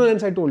entrepreneur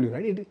lens, I told you,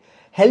 right? It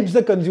helps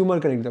the consumer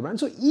connect the brand.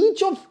 So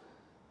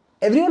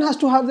everyone has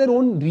to have their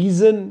own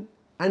reason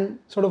and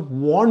sort of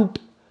want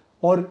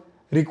or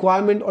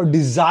requirement or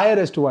desire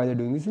as to why they're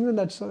doing these things. And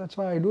that's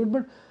why I do it.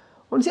 But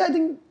honestly, I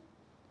think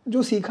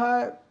जो सीखा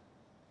है,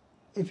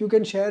 if you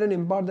can share and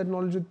impart that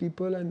knowledge with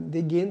people and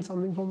they gain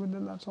something from it,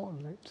 then that's all,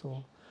 right?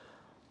 So,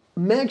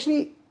 मैं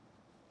actually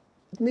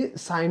इतने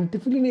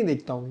scientifically नहीं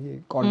देखता हूँ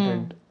ये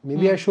content.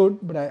 Maybe I should,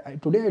 but I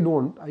today I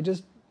don't. I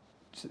just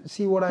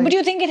see what I. But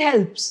you think it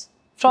helps?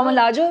 From a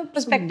larger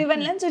perspective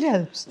and lens, it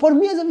helps. For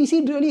me as a VC,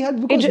 it really helps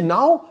because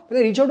now when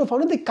I reach out to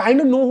founder, they kind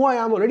of know who I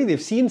am already.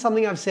 They've seen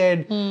something I've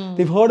said,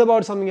 they've heard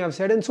about something I've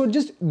said, and so it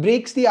just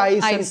breaks the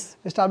ice. And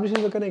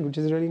establishes a connect, which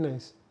is really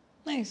nice.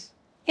 Nice.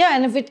 Yeah,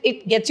 and if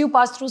it gets you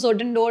past through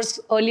certain doors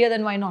earlier,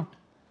 then why not?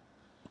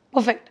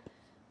 Perfect.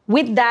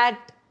 With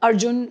that,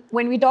 Arjun,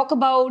 when we talk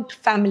about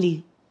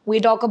family,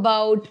 we talk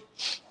about,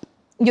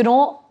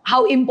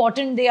 how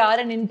important they are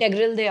and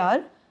integral they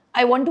are.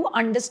 I want to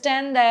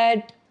understand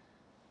that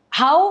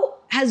how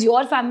has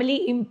your family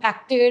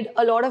impacted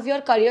a lot of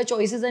your career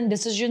choices and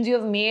decisions you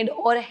have made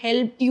or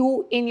helped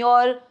you in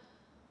your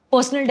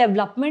personal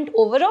development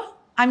overall?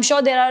 I'm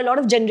sure there are a lot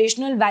of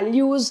generational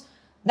values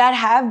that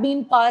have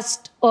been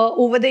passed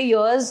over the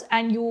years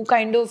and you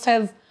kind of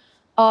have,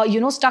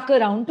 stuck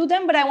around to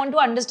them. But I want to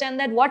understand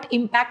that what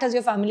impact has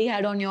your family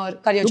had on your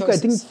career choices?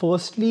 I think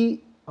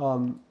firstly,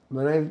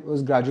 when I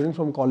was graduating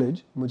from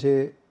college,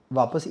 मुझे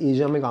वापस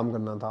Asia में काम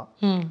करना था.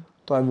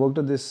 तो I worked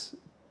at this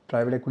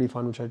private equity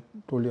fund which I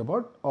told you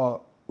about.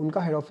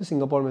 उनका head office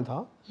Singapore में था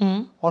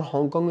और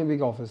हांगकांग में भी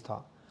एक ऑफिस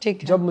था.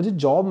 जब मुझे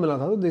जॉब मिला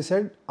था तो दे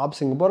सेड आप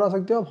सिंगापुर आ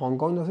सकते हो, आप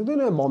हांगकांग जा सकते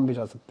हो, या बॉम्बे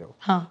जा सकते हो.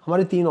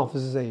 हमारे 3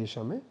 ऑफिसेस है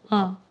एशिया में,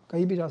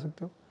 कहीं भी जा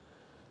सकते हो.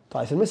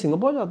 तो ऐसे मैं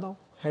सिंगापुर जाता हूँ,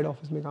 हेड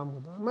ऑफिस में काम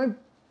करता हूँ. माय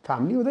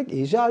फैमिली होता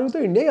है एशिया आ रही हो तो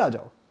इंडिया ही आ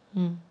जाओ.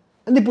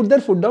 And they put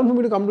their foot down for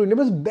me to come to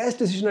India. Was best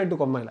decision I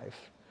took of my life.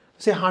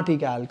 Say, हाँ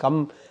ठीक है, I'll come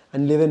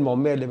and live in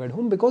Bombay, I live at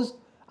home, because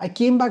I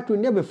came back to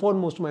India before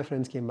most of my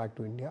friends came back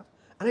to India.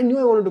 And I knew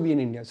I wanted to be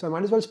in India. So I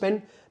might as well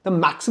spend the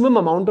maximum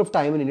amount of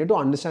time in India to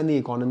understand the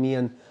economy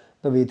and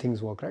the way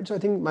things work, right? So I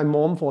think my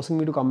mom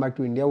forcing me to come back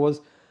to India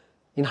was,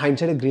 in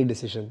hindsight, a great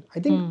decision.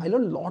 I think I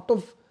learned a lot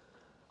of,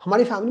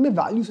 हमारी family में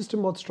value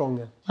system बहुत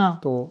strong है.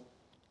 So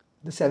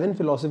the 7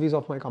 philosophies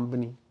of my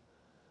company,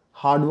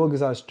 hard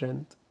work is our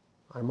strength.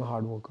 I'm a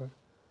hard worker.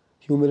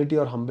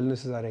 Humility or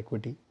humbleness is our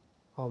equity.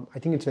 I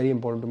think it's very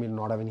important to me to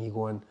not have an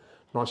ego and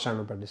not stand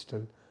on a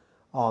pedestal.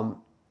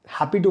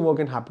 Happy to work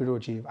and happy to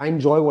achieve. I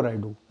enjoy what I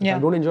do. If I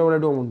don't enjoy what I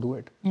do, I won't do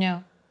it.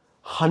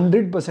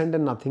 100%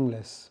 and nothing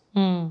less.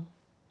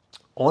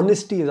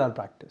 Honesty is our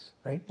practice,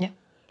 right? Yeah.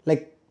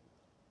 Like,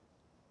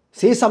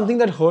 say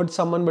something that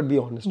hurts someone, but be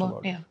honest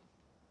about it.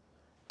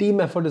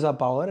 Team effort is our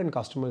power and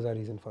customer is our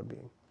reason for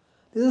being.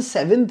 These are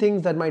 7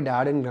 things that my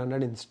dad and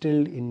granddad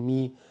instilled in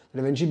me that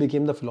eventually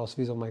became the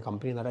philosophies of my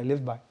company that I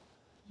live by.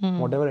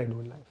 Whatever I do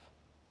in life.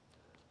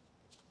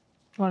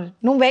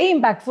 No, very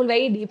impactful,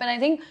 very deep. And I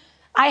think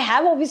I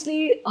have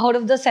obviously heard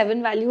of the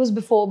 7 values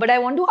before, but I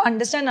want to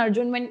understand,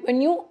 Arjun,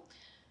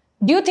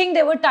 do you think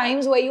there were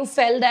times where you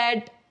felt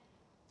that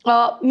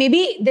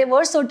maybe there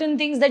were certain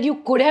things that you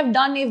could have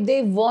done if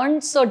they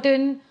weren't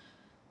certain,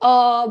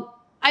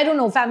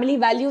 family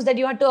values that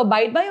you had to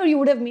abide by, or you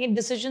would have made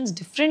decisions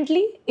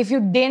differently if you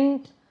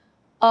didn't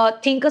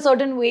think a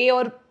certain way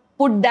or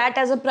put that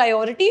as a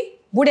priority?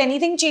 Would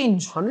anything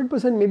change?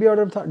 100% maybe I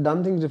would have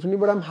done things differently,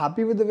 but I'm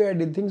happy with the way I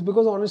did things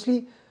because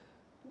honestly,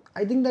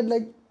 I think that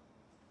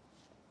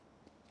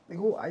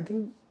I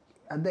think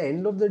at the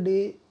end of the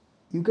day,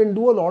 you can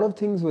do a lot of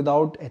things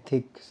without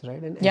ethics,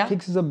 right? And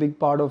ethics is a big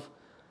part of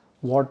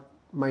what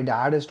my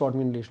dad has taught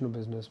me in relation to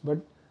business. But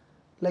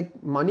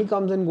money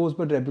comes and goes,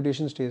 but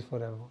reputation stays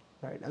forever,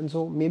 right? And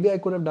so maybe I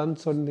could have done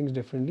certain things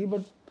differently,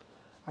 but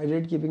I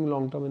did keeping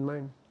long term in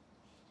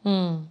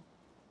mind.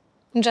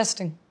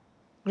 Interesting.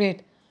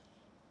 Great.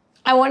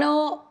 I want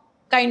to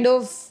kind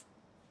of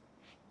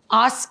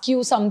ask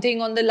you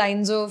something on the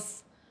lines of,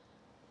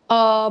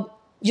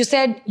 you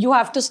said you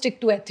have to stick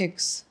to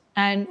ethics.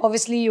 And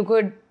obviously you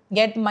could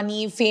get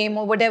money, fame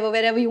or whatever,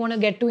 wherever you want to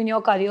get to in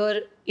your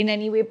career in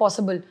any way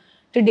possible.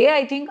 Today,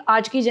 I think,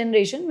 aaj ki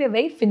generation, we are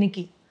very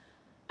finicky.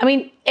 I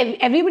mean,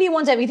 everybody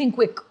wants everything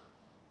quick.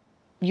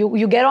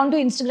 You get onto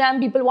Instagram,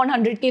 people want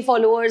 100K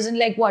followers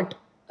in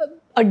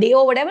a day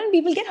or whatever, and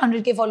people get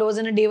 100K followers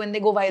in a day when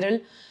they go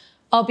viral.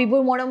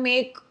 People want to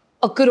make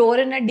a crore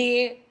in a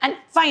day, and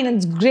fine,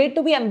 it's great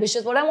to be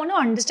ambitious. What I want to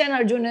understand,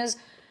 Arjun, is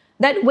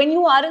that when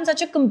you are in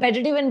such a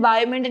competitive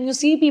environment and you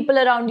see people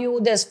around you,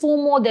 there's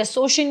FOMO, there's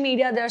social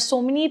media, there are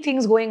so many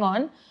things going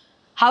on.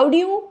 How do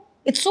you,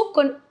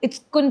 it's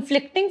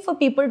conflicting for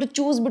people to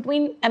choose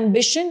between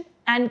ambition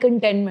and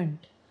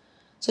contentment.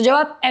 So,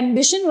 when you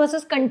ambition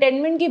versus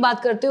contentment ki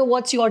baat karte ho,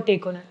 what's your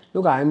take on it?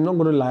 Look, I'm not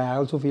going to lie, I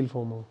also feel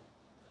FOMO.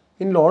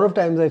 In a lot of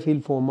times I feel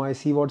FOMO, I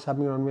see what's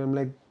happening around me, I'm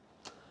like,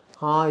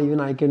 even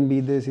I can be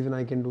this, even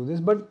I can do this.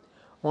 But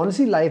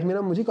honestly, life में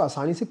मुझे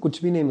आसानी से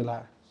कुछ भी नहीं मिला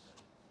है.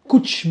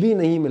 कुछ भी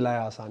नहीं मिला है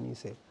आसानी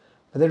से.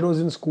 Whether it was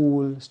in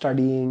school,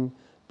 studying,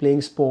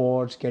 playing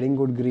sports, getting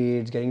good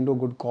grades, getting to a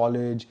good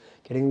college,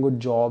 getting a good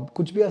job,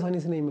 कुछ भी आसानी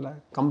से नहीं मिला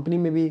है. Company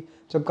में भी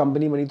जब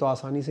company बनी तो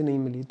आसानी से नहीं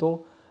मिली. तो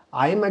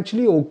I am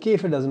actually okay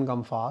if it doesn't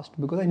come fast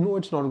because I know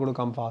it's not going to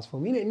come fast for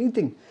me in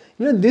anything.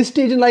 This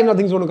stage in life,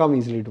 nothing's going to come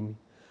easily to me.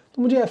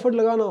 तो मुझे effort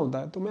लगाना होता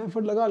है, तो मैं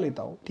effort लगा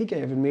लेता हूँ. ठीक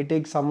है, it may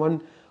take someone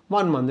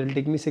 1 month, it'll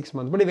take me 6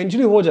 months, but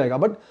eventually हो जाएगा.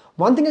 But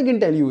one thing I can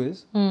tell you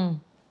is,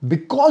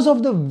 because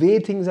of the way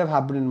things have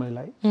happened in my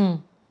life,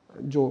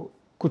 जो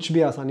कुछ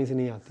भी आसानी से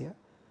नहीं आती है,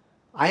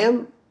 I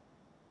am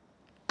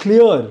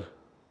clear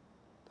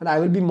that I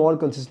will be more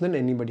consistent than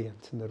anybody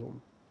else in the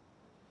room.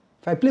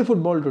 If I play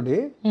football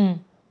today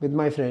with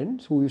my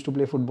friends who used to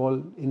play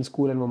football in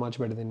school and were much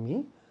better than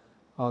me,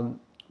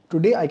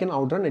 today I can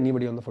outrun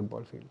anybody on the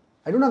football field.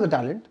 I don't have the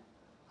talent.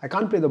 I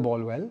can't play the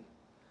ball well.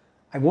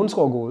 I won't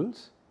score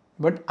goals.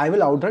 But I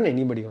will outrun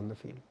anybody on the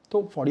field.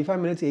 So 45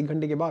 minutes, 1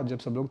 घंटे के बाद जब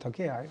सब लोग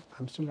थके,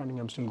 I'm still running,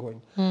 I'm still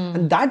going.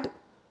 And that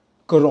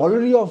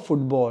corollary of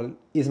football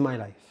is my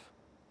life.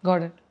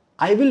 Got it.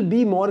 I will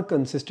be more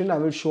consistent. I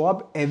will show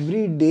up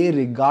every day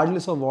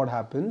regardless of what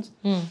happens.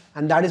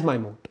 And that is my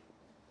moat.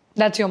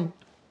 That's your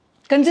moat.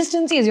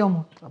 Consistency is your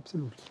moat.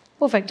 Absolutely.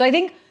 Perfect. So I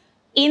think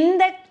in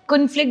that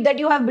conflict that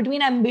you have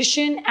between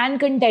ambition and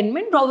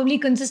contentment, probably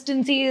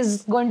consistency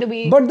is going to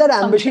be. But that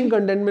ambition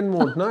contentment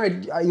mode,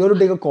 you have to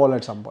take a call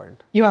at some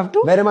point. You have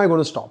to? Where am I going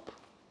to stop?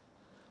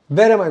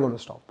 Where am I going to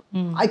stop?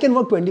 I can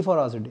work 24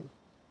 hours a day.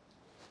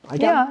 I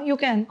can. Yeah, you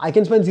can. I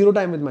can spend 0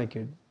 time with my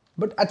kid.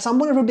 But at some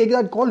point I have to take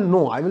that call.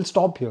 No, I will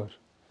stop here.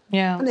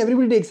 Yeah. And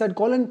everybody takes that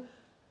call, and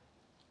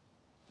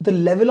the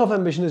level of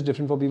ambition is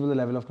different for people. The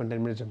level of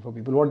contentment is different for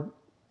people. What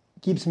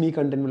keeps me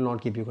content will not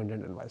keep you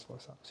content, and vice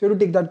versa. So you have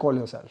to take that call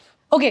yourself.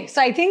 Okay,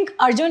 so I think,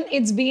 Arjun,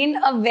 it's been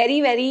a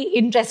very, very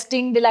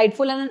interesting,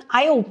 delightful and an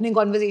eye-opening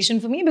conversation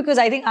for me, because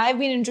I think I've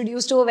been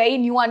introduced to a very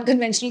new,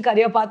 unconventional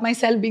career path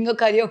myself, being a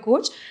career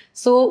coach.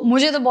 So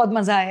मुझे तो बहुत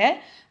मजा आया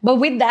है. But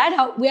with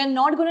that, we are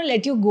not going to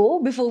let you go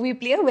before we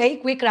play a very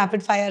quick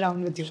rapid fire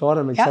round with you. Sure,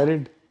 I'm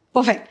excited.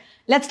 Yeah? Perfect.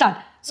 Let's start.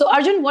 So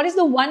Arjun, what is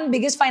the one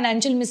biggest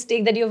financial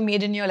mistake that you have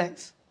made in your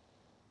life?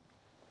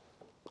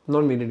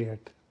 Not made it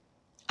yet.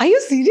 Are you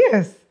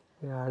serious?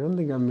 Yeah, I don't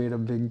think I've made a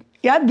big.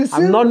 Yeah,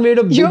 I've not made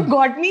a big. You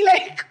got me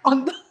like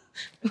on the.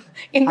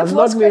 In the I've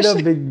first not made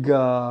question. a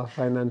big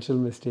financial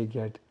mistake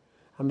yet.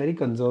 I'm very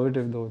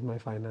conservative though with my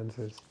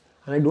finances,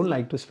 and I don't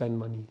like to spend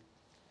money.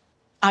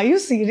 Are you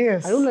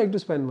serious? I don't like to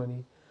spend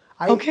money.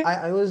 Okay.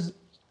 I was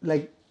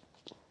like,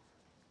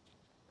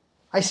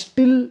 I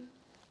still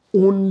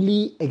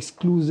only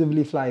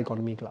exclusively fly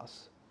economy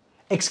class.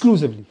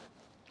 Exclusively.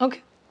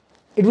 Okay.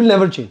 It will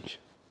never change.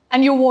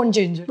 And you won't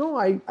change it. No,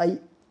 I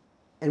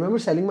remember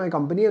selling my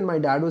company and my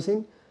dad was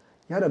saying,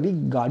 यार अभी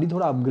गाड़ी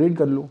थोड़ा upgrade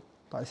कर लो.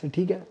 तो I said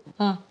ठीक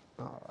है.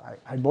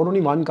 I bought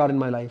only one car in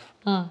my life.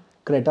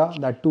 Creta,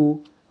 that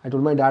too. I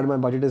told my dad my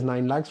budget is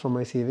 9 lakhs from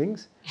my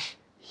savings.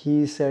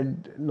 He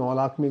said 9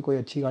 lakh में कोई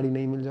अच्छी गाड़ी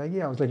नहीं मिल जाएगी.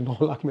 I was like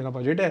 9 लाख मेरा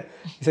बजट है.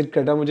 He said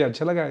Creta मुझे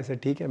अच्छा लगा. I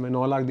said ठीक है, मैं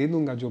 9 लाख दे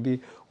दूंगा, जो भी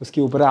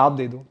उसके ऊपर है आप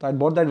दे दो. So I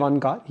bought that one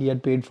car. He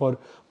had paid for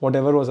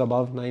whatever was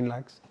above 9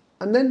 lakhs.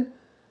 And then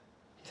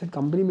he said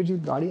company में जी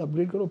गाड़ी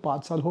अपग्रेड करो,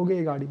 5 साल हो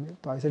गए गाड़ी में.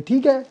 तो I said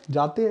ठीक है,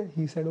 जाते हैं.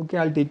 He said okay,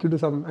 I'll take you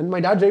to some. And my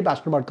dad's very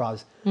passionate about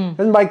cars. He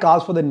doesn't buy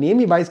cars for the name.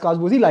 He buys cars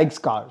because he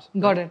likes cars.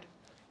 Got it.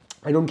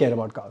 I don't care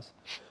about cars.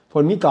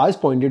 For me, car is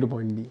point A to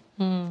point B.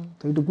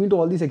 So he took me to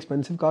all these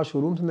expensive car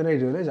showrooms, and then I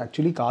realized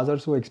actually cars are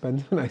so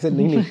expensive. And I said,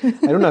 no,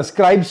 I don't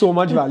ascribe so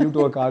much value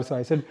to a car. So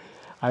I said,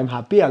 I'm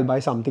happy. I'll buy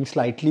something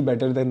slightly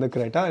better than the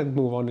Creta and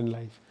move on in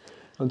life.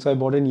 And so I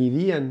bought an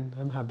EV, and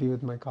I'm happy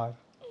with my car.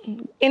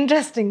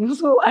 Interesting.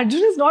 So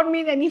Arjun has not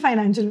made any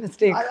financial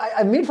mistake.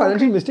 I made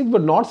financial mistakes,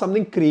 but not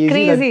something crazy.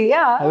 Crazy,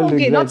 yeah. I will Okay,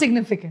 regret. not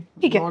significant.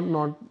 Okay.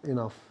 Not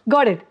enough.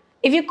 Got it.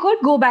 If you could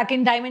go back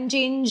in time and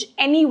change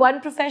any one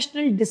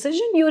professional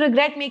decision you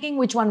regret making,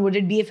 which one would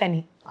it be, if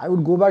any? I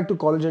would go back to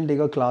college and take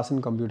a class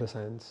in computer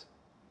science.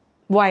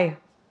 Why?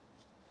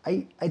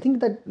 I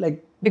think that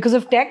like Because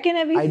of tech and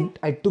everything?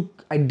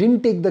 I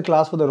didn't take the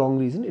class for the wrong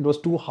reason. It was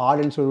too hard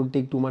and so it would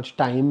take too much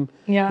time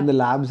in the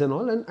labs and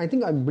all. And I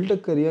think I built a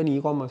career in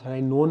e-commerce. Had I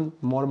known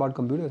more about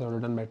computers, I would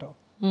have done better.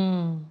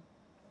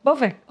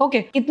 Perfect.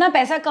 Okay. इतना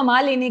पैसा कमा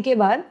लेने के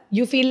बाद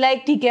you feel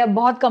like ठीक है अब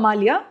बहुत कमा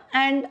लिया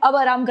and अब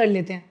आराम कर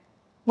लेते हैं.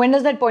 When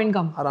does that point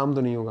come? आराम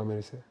तो नहीं होगा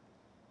मेरे से.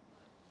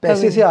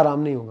 पैसे से आराम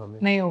नहीं होगा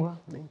मेरे. नहीं होगा.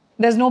 नहीं.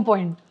 There's no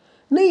point.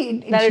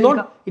 नहीं,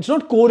 it's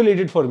not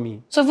correlated for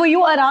me. So for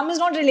you, आराम is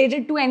not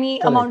related to any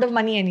amount of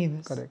money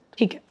anyways. Correct.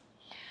 ठीक है.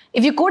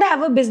 If you could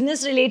have a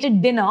business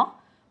related dinner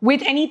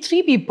with any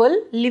 3 people,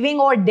 living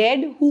or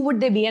dead, who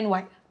would they be and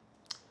why?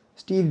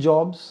 Steve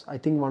Jobs, I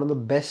think one of the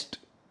best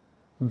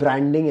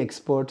branding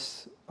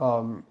experts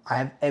I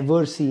have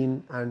ever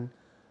seen, and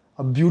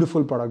a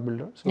beautiful product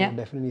builder. So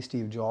definitely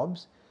Steve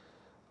Jobs.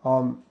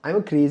 I'm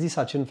a crazy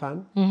Sachin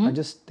fan. I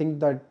just think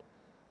that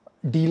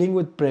dealing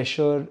with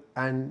pressure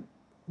and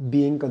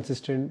being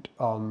consistent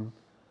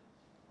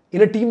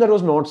in a team that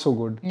was not so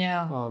good.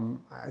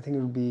 I think it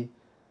would be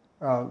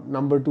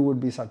number 2 would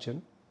be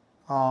Sachin.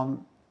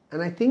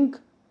 And I think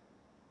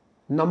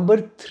number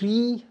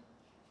 3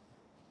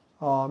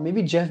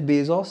 maybe Jeff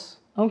Bezos.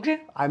 Okay.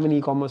 I'm an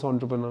e-commerce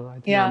entrepreneur. I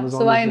think Amazon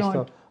so is just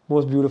the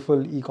most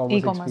beautiful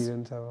e-commerce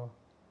experience ever.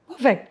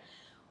 Perfect.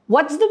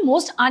 What's the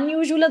most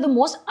unusual or the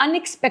most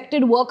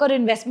unexpected work or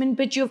investment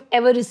pitch you've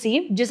ever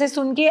received? जिसे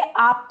सुन के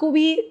आपको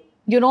भी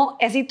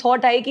ऐसी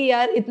thought आई कि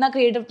यार इतना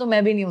creative तो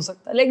मैं भी नहीं हो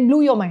सकता. Like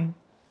blew your mind.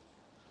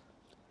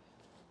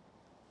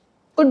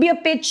 Could be a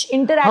pitch,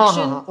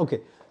 interaction.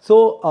 Okay.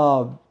 So,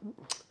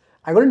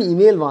 I got an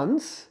email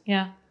once.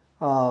 Yeah.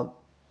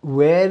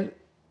 Where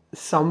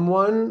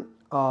someone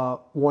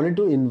wanted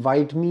to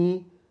invite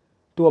me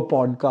to a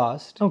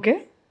podcast.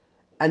 Okay.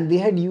 And they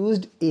had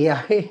used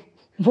AI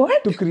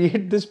What? to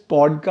create this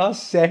podcast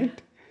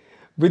set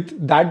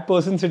with that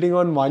person sitting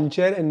on one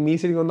chair and me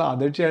sitting on the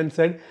other chair, and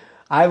said,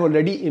 I've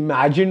already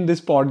imagined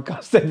this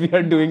podcast that we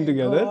are doing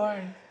together.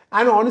 God.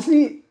 And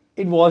honestly,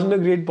 it wasn't a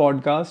great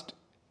podcast,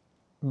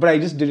 but I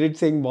just did it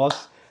saying,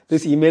 boss,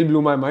 this email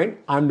blew my mind.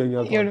 I'm doing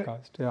your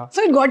podcast. Yeah.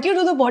 So it got you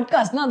to the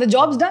podcast. Now the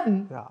job's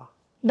done. Yeah.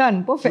 Done.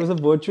 It Perfect. was a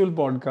virtual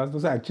podcast.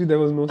 So actually, there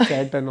was no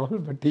set and all,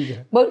 but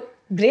yeah. But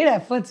great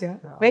efforts, yeah.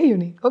 Very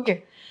unique.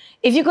 Okay.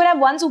 If you could have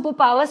one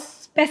superpower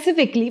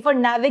specifically for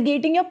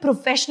navigating your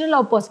professional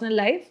or personal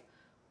life,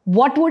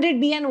 what would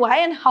it be and why,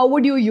 and how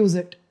would you use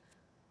it?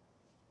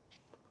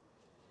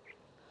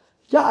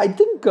 Yeah, I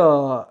think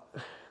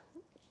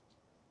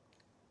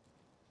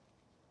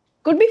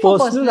Could be for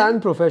personal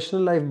and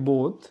professional life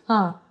both.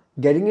 Huh.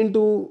 Getting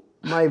into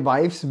my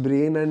wife's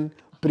brain and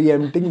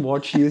preempting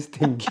what she is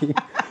thinking.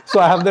 So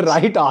I have the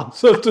right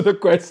answers to the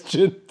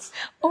questions.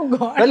 Oh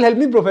God. That'll help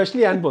me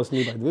professionally and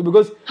personally, by the way,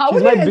 because How she's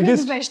would my it help you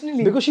biggest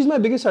professionally? because she's my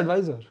biggest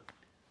advisor.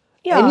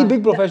 Yeah. Any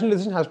big professional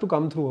decision has to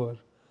come through her.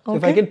 So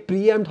if I Okay. can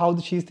preempt how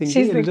she's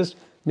thinking, it'll just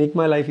make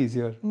my life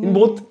easier.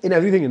 In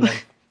everything in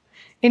life.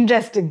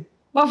 Interesting.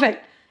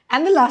 Perfect.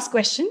 And the last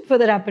question for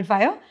the rapid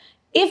fire.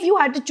 If you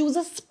had to choose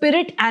a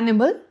spirit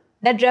animal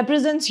that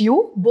represents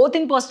you, both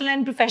in personal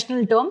and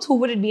professional terms, who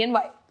would it be and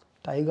why?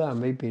 Tiger, I'm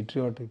very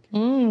patriotic.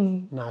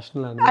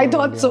 National animal. I of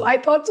thought India. so. I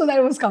thought so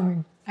that was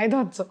coming. I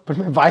thought so. But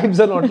my vibes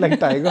are not like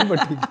tiger,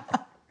 but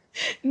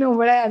No,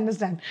 but I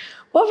understand.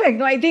 Perfect.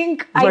 No, I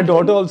think... my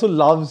daughter also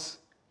loves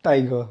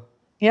tiger.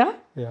 Yeah?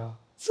 Yeah.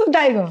 So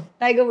tiger.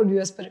 Tiger would be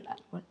your spirit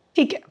animal.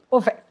 Okay.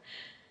 Perfect.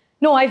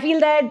 No, I feel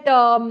that...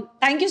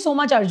 thank you so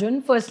much,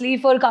 Arjun, firstly,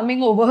 for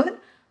coming over,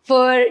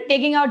 for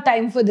taking out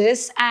time for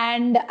this.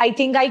 And I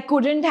think I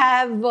couldn't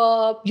have,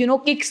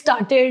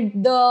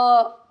 kick-started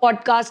the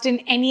podcast in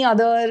any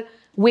other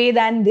way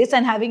than this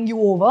and having you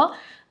over.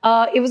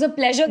 It was a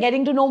pleasure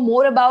getting to know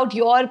more about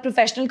your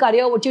professional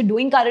career, what you're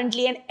doing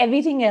currently, and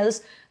everything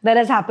else that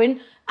has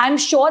happened. I'm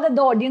sure that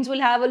the audience will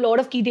have a lot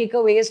of key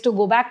takeaways to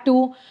go back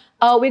to.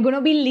 We're going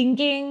to be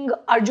linking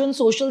Arjun's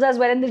socials as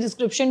well in the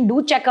description.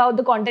 Do check out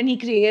the content he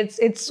creates.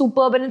 It's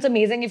superb and it's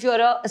amazing if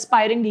you're an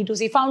aspiring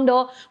D2C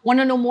founder, want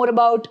to know more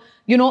about,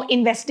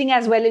 investing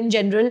as well in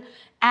general.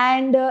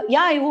 And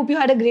I hope you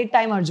had a great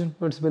time, Arjun.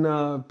 It's been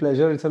a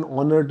pleasure. It's an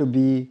honor to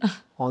be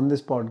on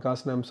this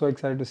podcast, and I'm so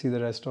excited to see the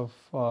rest of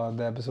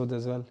the episodes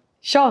as well.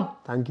 Sure.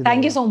 Thank you.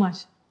 Thank you so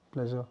much.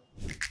 Pleasure.